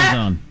 Hey,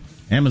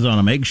 Amazon,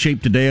 I'm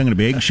egg-shaped today. I'm going to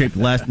be egg-shaped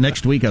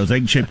next week. I was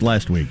egg-shaped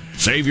last week.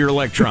 Save your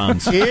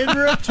electrons. In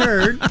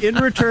return,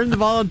 the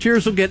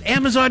volunteers will get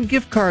Amazon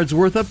gift cards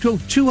worth up to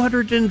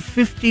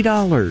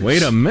 $250.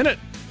 Wait a minute.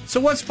 So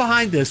what's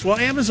behind this? Well,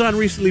 Amazon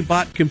recently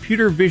bought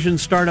computer vision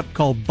startup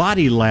called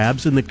Body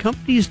Labs, and the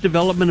company's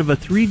development of a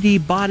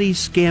 3D body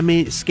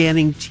scanning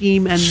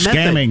team and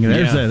scamming.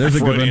 method. There's a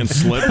good one.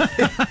 Slip.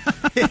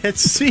 It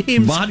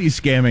seems body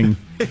scamming.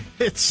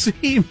 It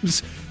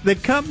seems the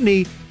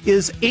company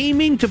is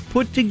aiming to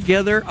put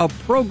together a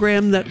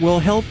program that will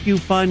help you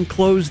find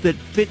clothes that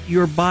fit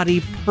your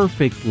body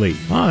perfectly.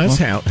 Oh, that's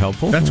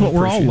helpful. That's what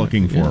we're all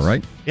looking for,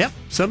 right? Yep.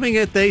 Something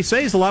that they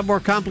say is a lot more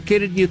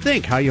complicated than you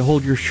think. How you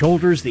hold your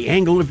shoulders, the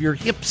angle of your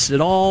hips, it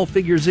all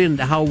figures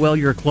into how well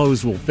your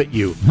clothes will fit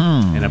you.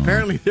 And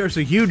apparently there's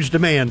a huge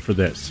demand for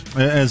this.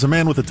 As a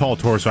man with a tall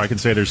torso, I can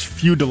say there's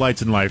few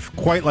delights in life,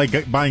 quite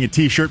like buying a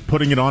T-shirt,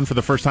 putting it on for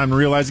the first time and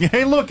realizing,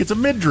 hey, look, it's a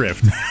midriff.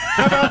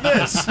 How about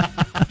this?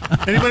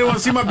 Anybody want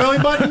to see my belly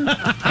button?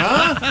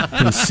 Huh?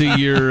 Can see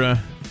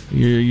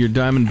your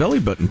diamond belly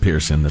button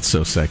piercing. That's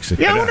so sexy.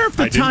 Yeah, I wonder if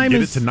the time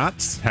is to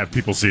not have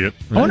people see it.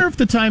 Right? I wonder if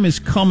the time is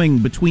coming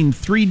between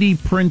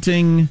 3D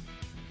printing,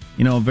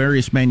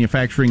 various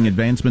manufacturing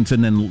advancements,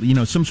 and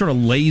then some sort of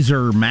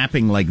laser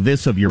mapping like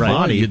this of your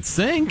body. You'd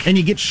think, and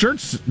you get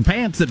shirts and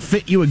pants that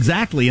fit you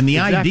exactly. And the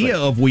idea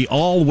of we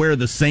all wear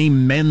the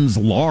same men's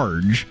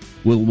large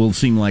will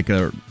seem like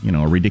a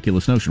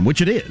ridiculous notion,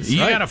 which it is.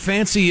 You got a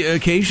fancy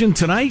occasion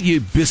tonight. You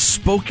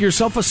bespoke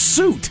yourself a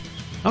suit.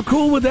 How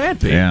cool would that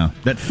be? Yeah,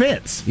 that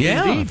fits.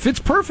 Yeah, Indeed. It fits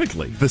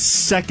perfectly. The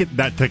second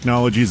that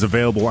technology is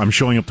available, I'm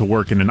showing up to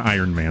work in an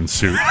Iron Man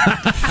suit.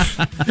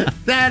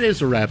 That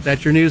is a wrap.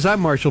 That's your news.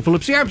 I'm Marshall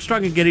Phillips, the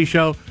Armstrong and Getty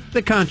Show,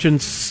 the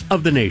conscience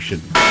of the nation.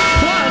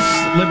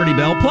 Plus, Liberty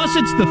Bell, plus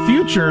it's the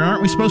future.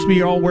 Aren't we supposed to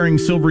be all wearing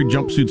silvery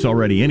jumpsuits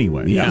already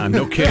anyway? Yeah,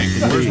 no kidding.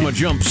 Where's my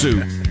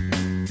jumpsuit?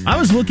 I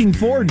was looking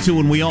forward to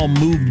when we all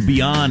moved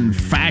beyond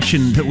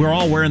fashion. We're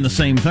all wearing the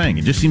same thing.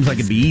 It just seems like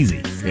it'd be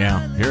easy.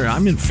 Yeah, here,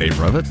 I'm in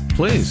favor of it.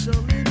 Please.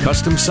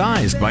 Custom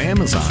sized by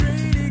Amazon.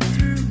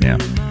 Yeah.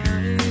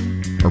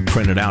 Or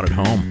printed out at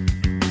home.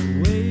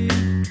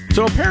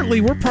 So apparently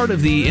we're part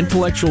of the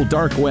intellectual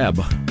dark web.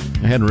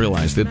 I hadn't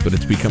realized it, but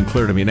it's become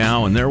clear to me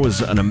now. And there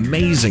was an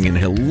amazing and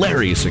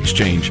hilarious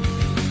exchange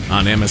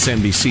on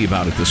MSNBC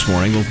about it this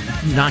morning. We'll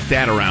knock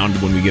that around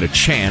when we get a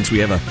chance. We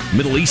have a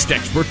Middle East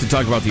expert to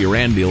talk about the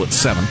Iran deal at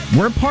 7.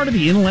 We're part of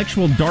the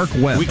intellectual dark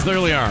web. We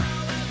clearly are.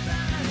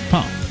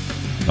 Huh.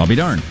 I'll be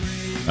darned.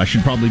 I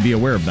should probably be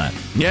aware of that.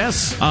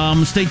 Yes.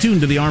 Stay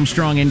tuned to the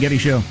Armstrong and Getty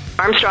Show.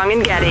 Armstrong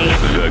and Getty.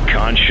 The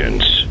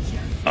conscience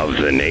of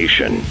the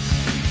nation.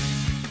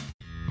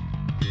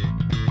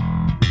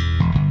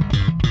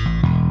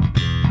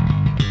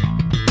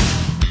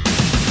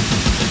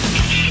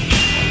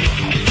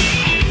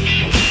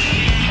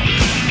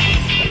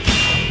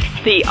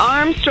 The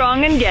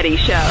Armstrong and Getty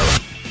Show.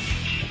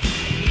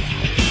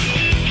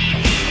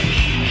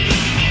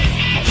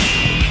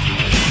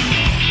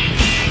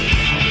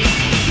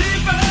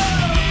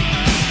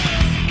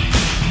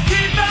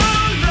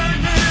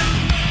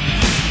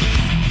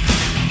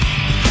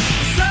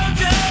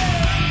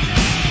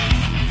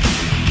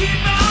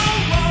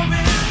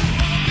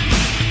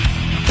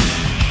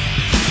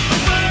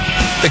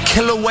 The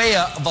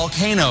Kilauea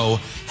volcano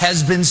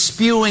has been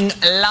spewing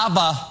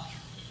lava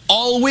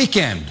all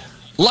weekend.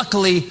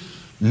 Luckily,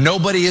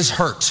 nobody is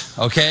hurt,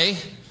 okay?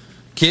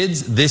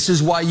 Kids, this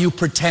is why you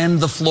pretend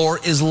the floor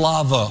is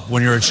lava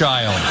when you're a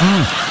child.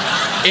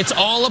 It's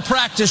all a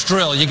practice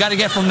drill. You got to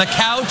get from the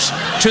couch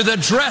to the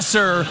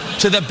dresser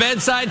to the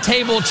bedside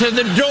table to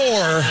the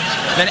door,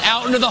 then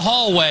out into the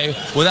hallway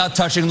without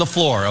touching the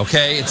floor,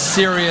 okay? It's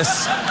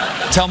serious.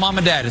 Tell mom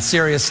and dad, it's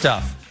serious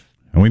stuff.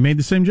 And we made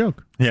the same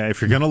joke. Yeah,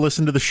 if you're going to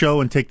listen to the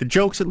show and take the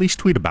jokes, at least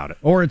tweet about it.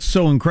 Or it's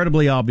so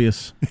incredibly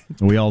obvious,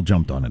 we all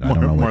jumped on it. I don't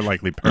know More which.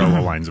 likely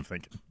parallel lines of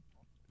thinking.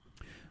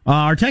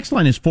 Our text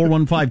line is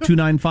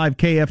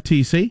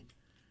 415-295-KFTC.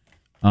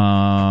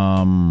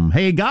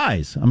 Hey,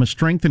 guys, I'm a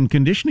strength and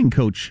conditioning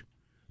coach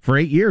for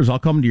 8 years. I'll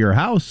come to your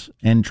house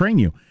and train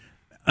you.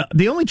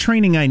 The only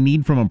training I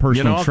need from a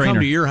personal I'll trainer...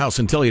 come to your house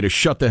and tell you to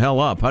shut the hell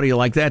up. How do you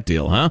like that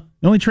deal, huh?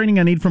 The only training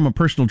I need from a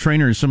personal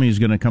trainer is somebody who's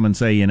going to come and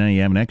say, you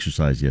haven't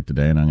exercised yet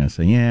today. And I'm going to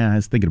say, yeah, I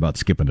was thinking about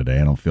skipping today.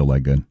 I don't feel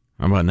that good.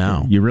 How about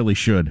now? You really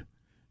should.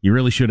 You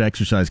really should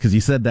exercise because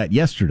you said that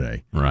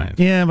yesterday. Right.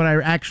 Yeah, but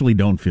I actually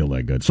don't feel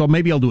that good. So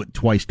maybe I'll do it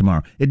twice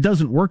tomorrow. It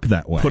doesn't work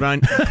that way. Put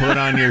on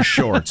your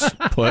shorts.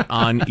 Put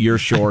on your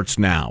shorts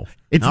now.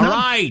 It's all not,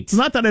 right. It's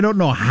not that I don't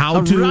know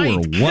how to or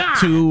what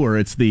to, or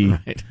it's the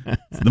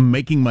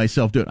making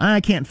myself do it.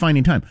 I can't find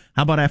any time.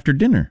 How about after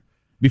dinner?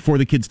 Before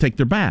the kids take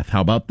their bath?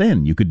 How about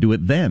then? You could do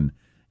it then.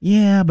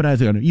 Yeah,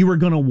 but you were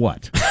going to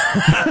what?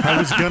 I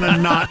was going to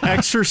not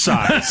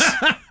exercise.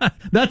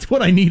 That's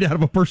what I need out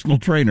of a personal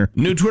trainer.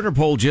 New Twitter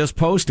poll just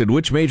posted.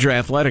 Which major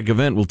athletic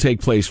event will take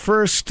place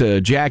first?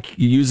 Jack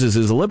uses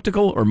his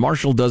elliptical or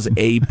Marshall does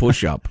a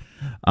push-up?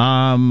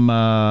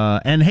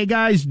 And hey,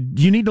 guys,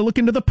 you need to look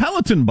into the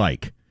Peloton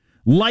bike.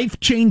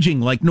 Life-changing,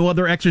 like no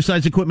other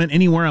exercise equipment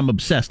anywhere. I'm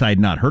obsessed. I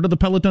had not heard of the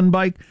Peloton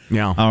bike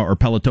or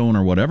Peloton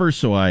or whatever,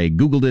 so I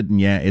Googled it,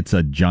 and yeah, it's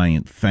a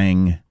giant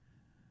thing.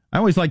 I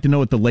always like to know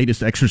what the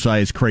latest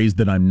exercise craze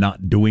that I'm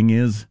not doing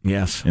is.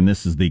 Yes. And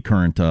this is the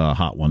current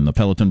hot one, the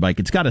Peloton bike.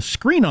 It's got a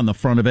screen on the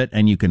front of it,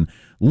 and you can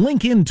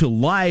link into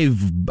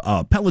live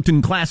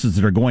Peloton classes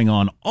that are going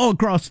on all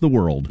across the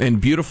world.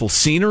 And beautiful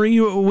scenery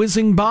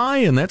whizzing by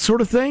and that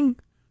sort of thing.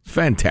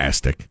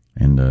 Fantastic.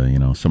 And,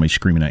 somebody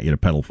screaming at you to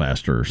pedal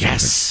faster or something.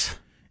 Yes.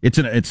 It's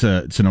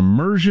an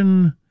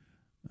immersion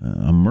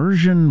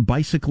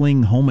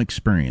bicycling home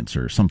experience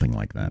or something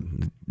like that.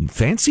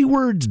 Fancy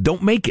words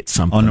don't make it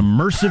something. An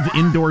immersive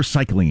indoor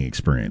cycling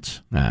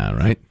experience. All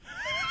right.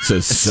 It's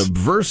a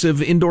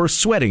subversive indoor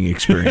sweating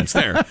experience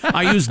there.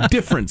 I use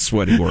different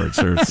sweaty words.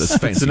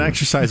 It's an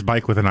exercise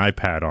bike with an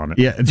iPad on it.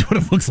 Yeah, it's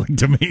what it looks like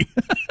to me.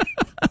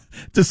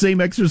 It's the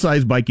same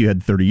exercise bike you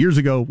had 30 years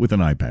ago with an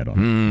iPad on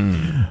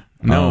it.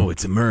 No,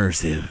 it's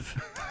immersive.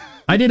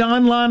 I did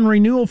online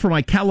renewal for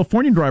my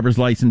California driver's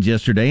license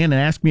yesterday, and it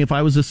asked me if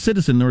I was a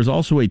citizen. There was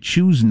also a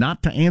choose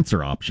not to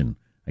answer option.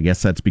 I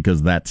guess that's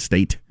because that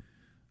state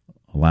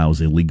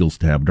allows illegals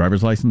to have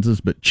driver's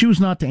licenses, but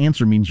choose not to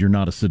answer means you're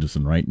not a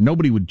citizen, right?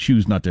 Nobody would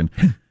choose not to.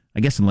 I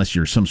guess unless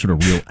you're some sort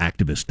of real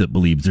activist that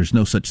believes there's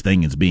no such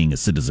thing as being a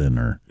citizen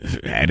or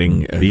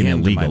adding being again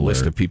illegal to my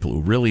list of people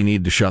who really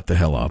need to shut the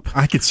hell up.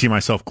 I could see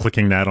myself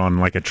clicking that on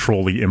like a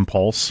trolley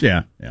impulse.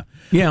 Yeah.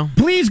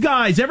 Please,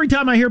 guys, every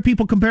time I hear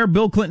people compare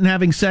Bill Clinton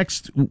having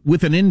sex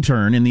with an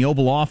intern in the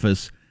Oval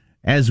Office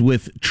as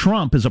with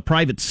Trump as a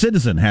private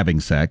citizen having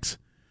sex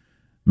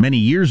many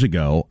years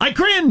ago, I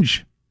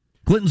cringe.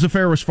 Clinton's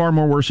affair was far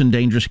more worse and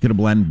dangerous. He could have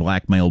blended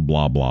blackmailed,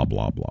 blah, blah,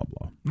 blah, blah,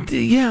 blah.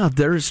 Yeah,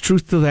 there's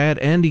truth to that,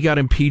 and he got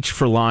impeached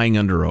for lying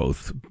under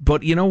oath.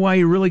 But you know why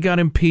he really got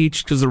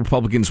impeached? Because the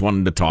Republicans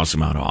wanted to toss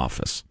him out of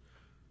office.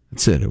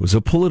 That's it. It was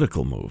a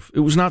political move. It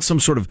was not some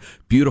sort of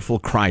beautiful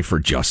cry for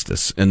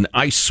justice, and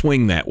I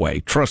swing that way.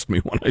 Trust me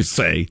when I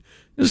say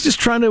it was just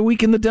trying to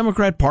weaken the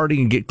Democrat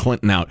Party and get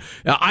Clinton out.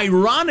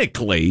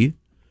 Ironically,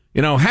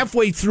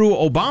 halfway through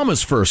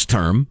Obama's first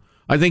term,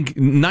 I think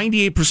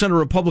 98% of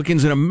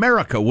Republicans in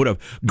America would have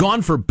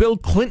gone for Bill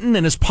Clinton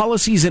and his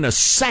policies in a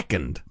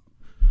second.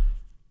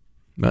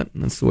 But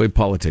that's the way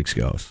politics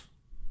goes.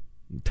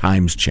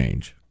 Times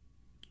change.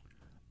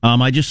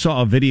 I just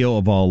saw a video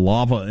of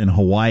lava in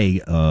Hawaii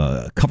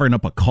covering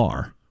up a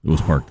car that was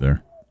parked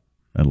there.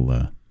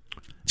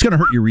 It's going to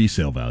hurt your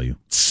resale value.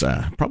 It's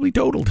probably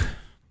totaled.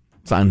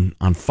 It's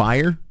on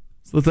fire.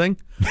 the thing.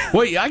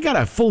 Wait, I got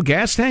a full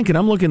gas tank, and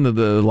I'm looking at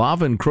the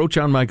lava encroach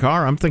on my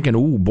car. I'm thinking,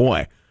 oh,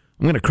 boy,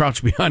 I'm going to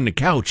crouch behind the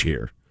couch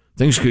here.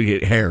 Things could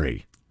get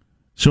hairy.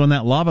 So when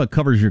that lava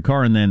covers your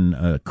car and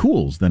then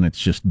cools, then it's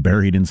just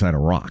buried inside a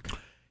rock.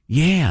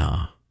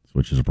 Yeah.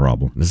 Which is a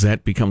problem. Does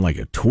that become like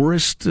a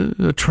tourist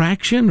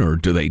attraction, or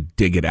do they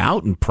dig it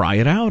out and pry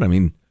it out? I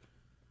mean,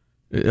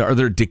 are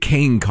there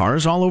decaying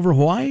cars all over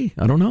Hawaii?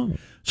 I don't know.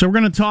 So we're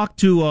going to talk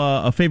to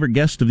a favorite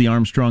guest of the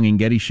Armstrong and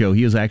Getty show.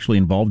 He was actually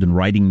involved in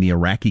writing the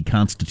Iraqi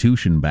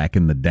Constitution back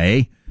in the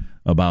day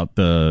about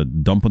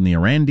dumping the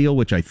Iran deal,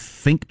 which I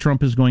think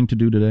Trump is going to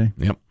do today.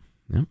 Yep.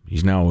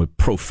 He's now a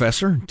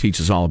professor,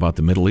 teaches all about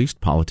the Middle East,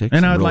 politics,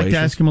 and I'd like to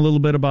ask him a little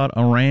bit about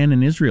Iran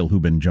and Israel,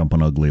 who've been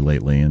jumping ugly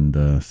lately,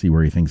 and see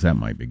where he thinks that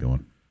might be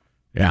going.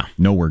 Yeah.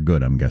 Nowhere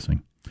good, I'm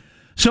guessing.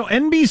 So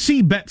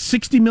NBC bet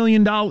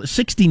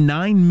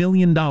 $69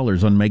 million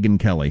on Megyn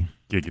Kelly.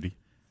 Giggity.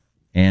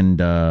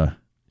 And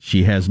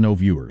she has no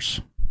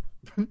viewers.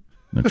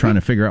 They're trying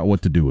to figure out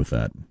what to do with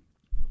that.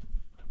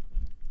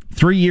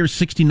 3 years,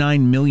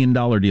 $69 million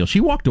deal. She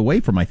walked away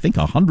from, I think,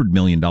 a $100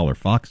 million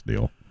Fox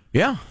deal.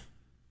 Yeah.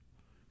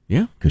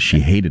 Because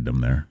she hated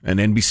them there. And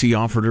NBC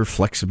offered her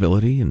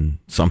flexibility and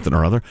something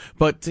or other.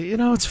 But,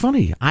 it's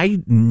funny.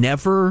 I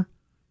never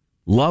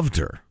loved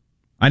her.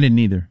 I didn't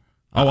either.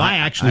 Oh, I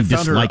actually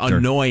disliked her.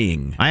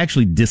 Annoying. I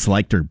actually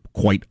disliked her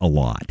quite a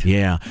lot.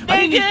 Yeah.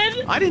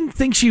 I didn't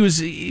think she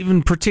was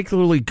even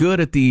particularly good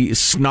at the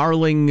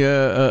snarling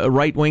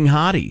right-wing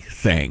hottie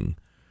thing.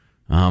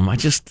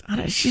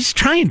 She's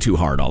trying too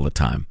hard all the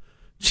time.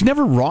 She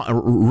never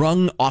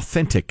rung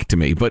authentic to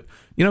me, but,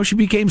 she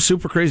became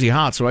super crazy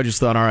hot, so I just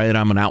thought, all right,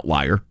 I'm an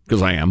outlier,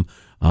 because I am.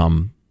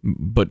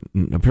 But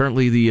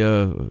apparently the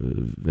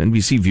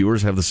NBC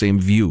viewers have the same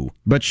view.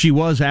 But she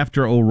was,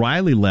 after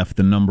O'Reilly left,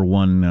 the number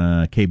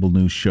one cable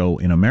news show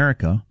in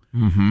America.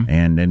 Mm-hmm.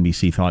 And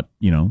NBC thought,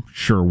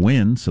 sure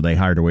win, so they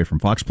hired her away from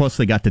Fox. Plus,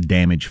 they got to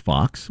damage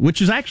Fox, which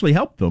has actually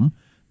helped them,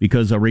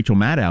 because Rachel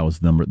Maddow is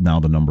now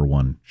the number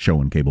one show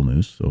in cable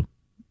news, so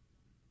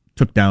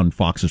took down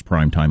Fox's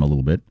prime time a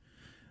little bit.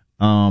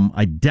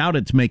 I doubt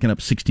it's making up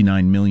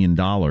 $69 million,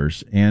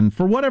 and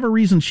for whatever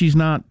reason, she's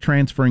not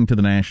transferring to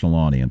the national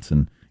audience.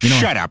 And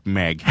shut up,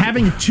 Meg.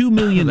 Having 2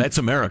 million... That's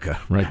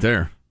America right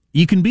there.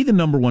 You can be the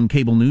number one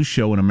cable news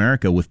show in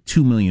America with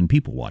 2 million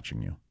people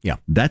watching you. Yeah.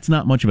 That's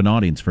not much of an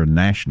audience for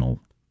national,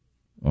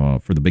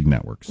 for the big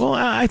networks. Well,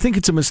 I think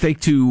it's a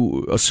mistake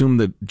to assume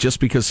that just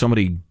because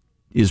somebody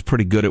is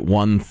pretty good at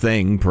one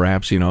thing,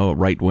 perhaps, a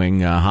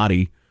right-wing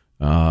hottie,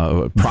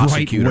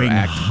 prosecutor right-wing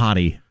act.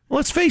 hottie. Well,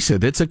 let's face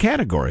it, it's a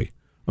category.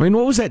 I mean,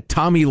 what was that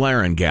Tommy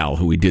Lahren gal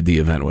who we did the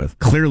event with?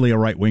 Clearly a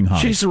right-wing hottie.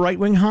 She's a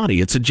right-wing hottie.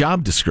 It's a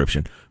job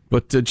description.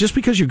 But just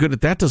because you're good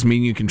at that doesn't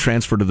mean you can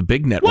transfer to the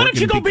big network. Why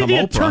don't you go be the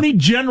Oprah. Attorney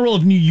General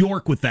of New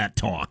York with that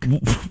talk?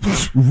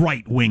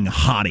 Right-wing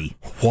hottie.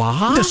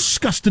 What? I'm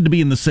disgusted to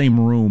be in the same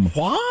room.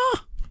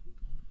 What?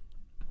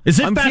 As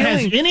if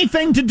has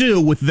anything to do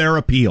with their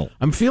appeal.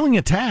 I'm feeling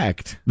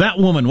attacked. That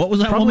woman, what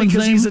was that Probably woman's name?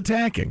 Because he's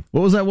attacking.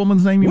 What was that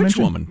woman's name you Which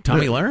mentioned? woman?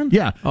 Tommy Lahren?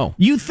 Yeah. Oh.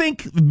 You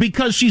think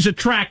because she's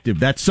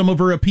attractive, that's some of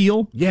her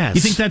appeal? Yes.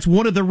 You think that's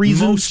one of the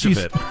reasons Most she's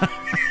of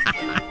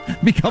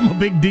it. become a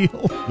big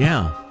deal?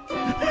 Yeah.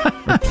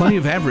 There are plenty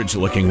of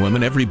average-looking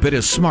women, every bit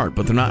as smart,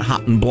 but they're not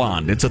hot and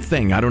blonde. It's a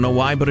thing. I don't know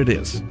why, but it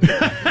is.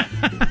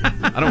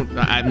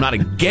 I'm not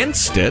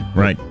against it.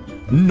 Right.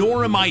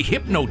 Nor am I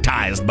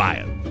hypnotized by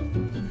it.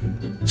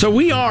 So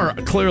we are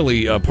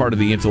clearly part of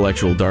the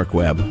intellectual dark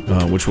web,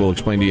 which we'll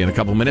explain to you in a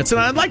couple minutes.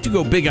 And I'd like to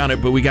go big on it,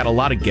 but we got a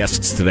lot of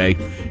guests today,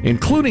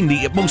 including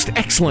the most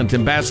excellent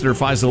Ambassador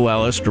Faisal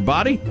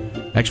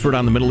Al-Estrabadi, expert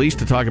on the Middle East,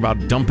 to talk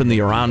about dumping the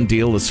Iran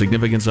deal, the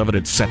significance of it,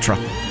 etc.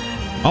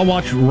 I'll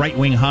watch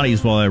right-wing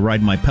hotties while I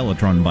ride my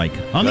Peloton bike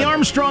on the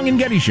Armstrong and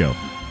Getty Show.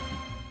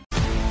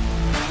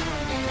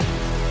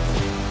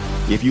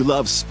 If you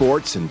love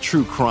sports and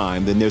true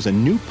crime, then there's a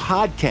new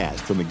podcast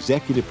from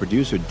executive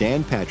producer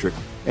Dan Patrick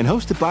and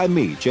hosted by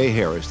me, Jay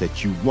Harris,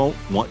 that you won't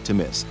want to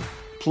miss.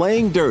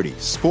 Playing Dirty: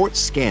 Sports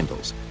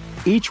Scandals.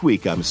 Each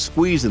week, I'm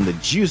squeezing the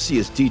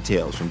juiciest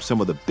details from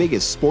some of the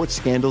biggest sports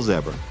scandals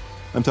ever.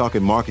 I'm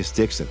talking Marcus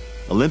Dixon,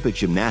 Olympic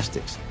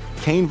gymnastics,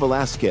 Cain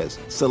Velasquez,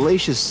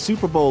 salacious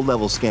Super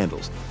Bowl-level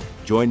scandals.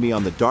 Join me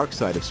on the dark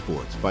side of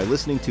sports by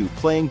listening to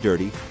Playing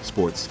Dirty: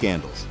 Sports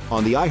Scandals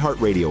on the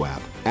iHeartRadio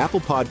app, Apple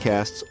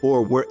Podcasts,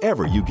 or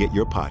wherever you get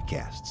your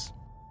podcasts.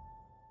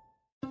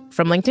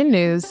 From LinkedIn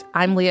News,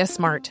 I'm Leah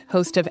Smart,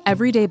 host of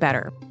Everyday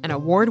Better, an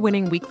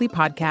award-winning weekly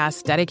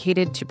podcast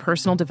dedicated to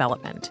personal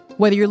development.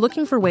 Whether you're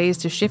looking for ways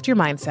to shift your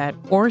mindset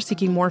or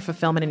seeking more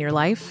fulfillment in your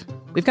life,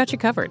 we've got you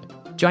covered.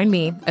 Join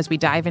me as we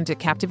dive into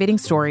captivating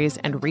stories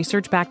and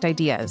research-backed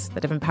ideas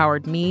that have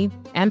empowered me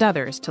and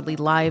others to lead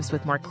lives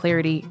with more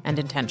clarity and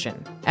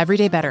intention.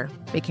 Everyday Better,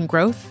 making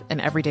growth an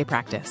everyday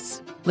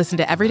practice. Listen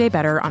to Everyday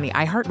Better on the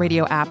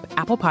iHeartRadio app,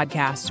 Apple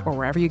Podcasts, or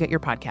wherever you get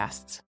your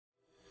podcasts.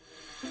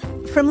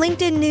 From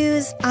LinkedIn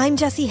News, I'm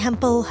Jessie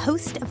Hempel,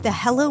 host of the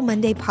Hello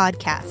Monday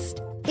podcast.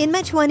 In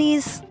my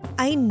 20s,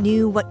 I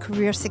knew what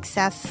career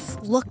success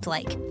looked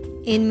like.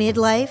 In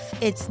midlife,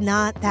 it's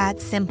not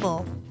that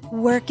simple.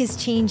 Work is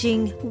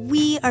changing,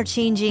 we are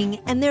changing,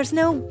 and there's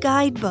no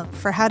guidebook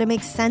for how to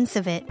make sense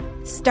of it.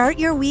 Start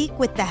your week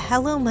with the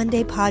Hello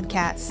Monday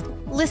podcast.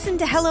 Listen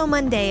to Hello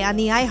Monday on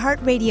the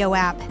iHeartRadio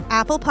app,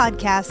 Apple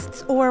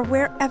Podcasts, or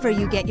wherever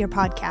you get your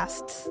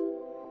podcasts.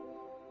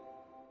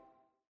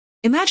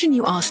 Imagine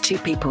you ask two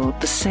people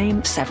the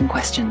same 7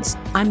 questions.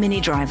 I'm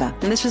Minnie Driver,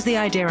 and this was the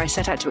idea I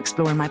set out to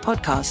explore in my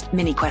podcast,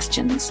 Mini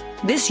Questions.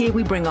 This year,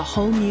 we bring a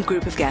whole new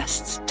group of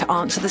guests to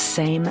answer the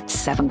same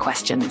 7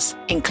 questions,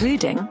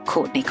 including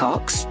Courtney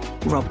Cox,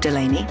 Rob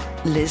Delaney,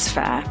 Liz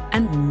Phair,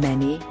 and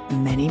many,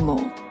 many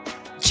more.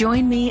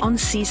 Join me on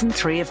Season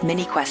 3 of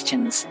Mini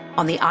Questions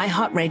on the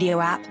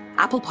iHeartRadio app,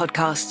 Apple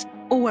Podcasts,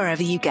 or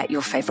wherever you get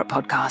your favorite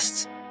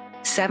podcasts.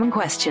 7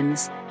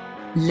 questions,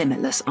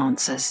 limitless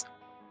answers.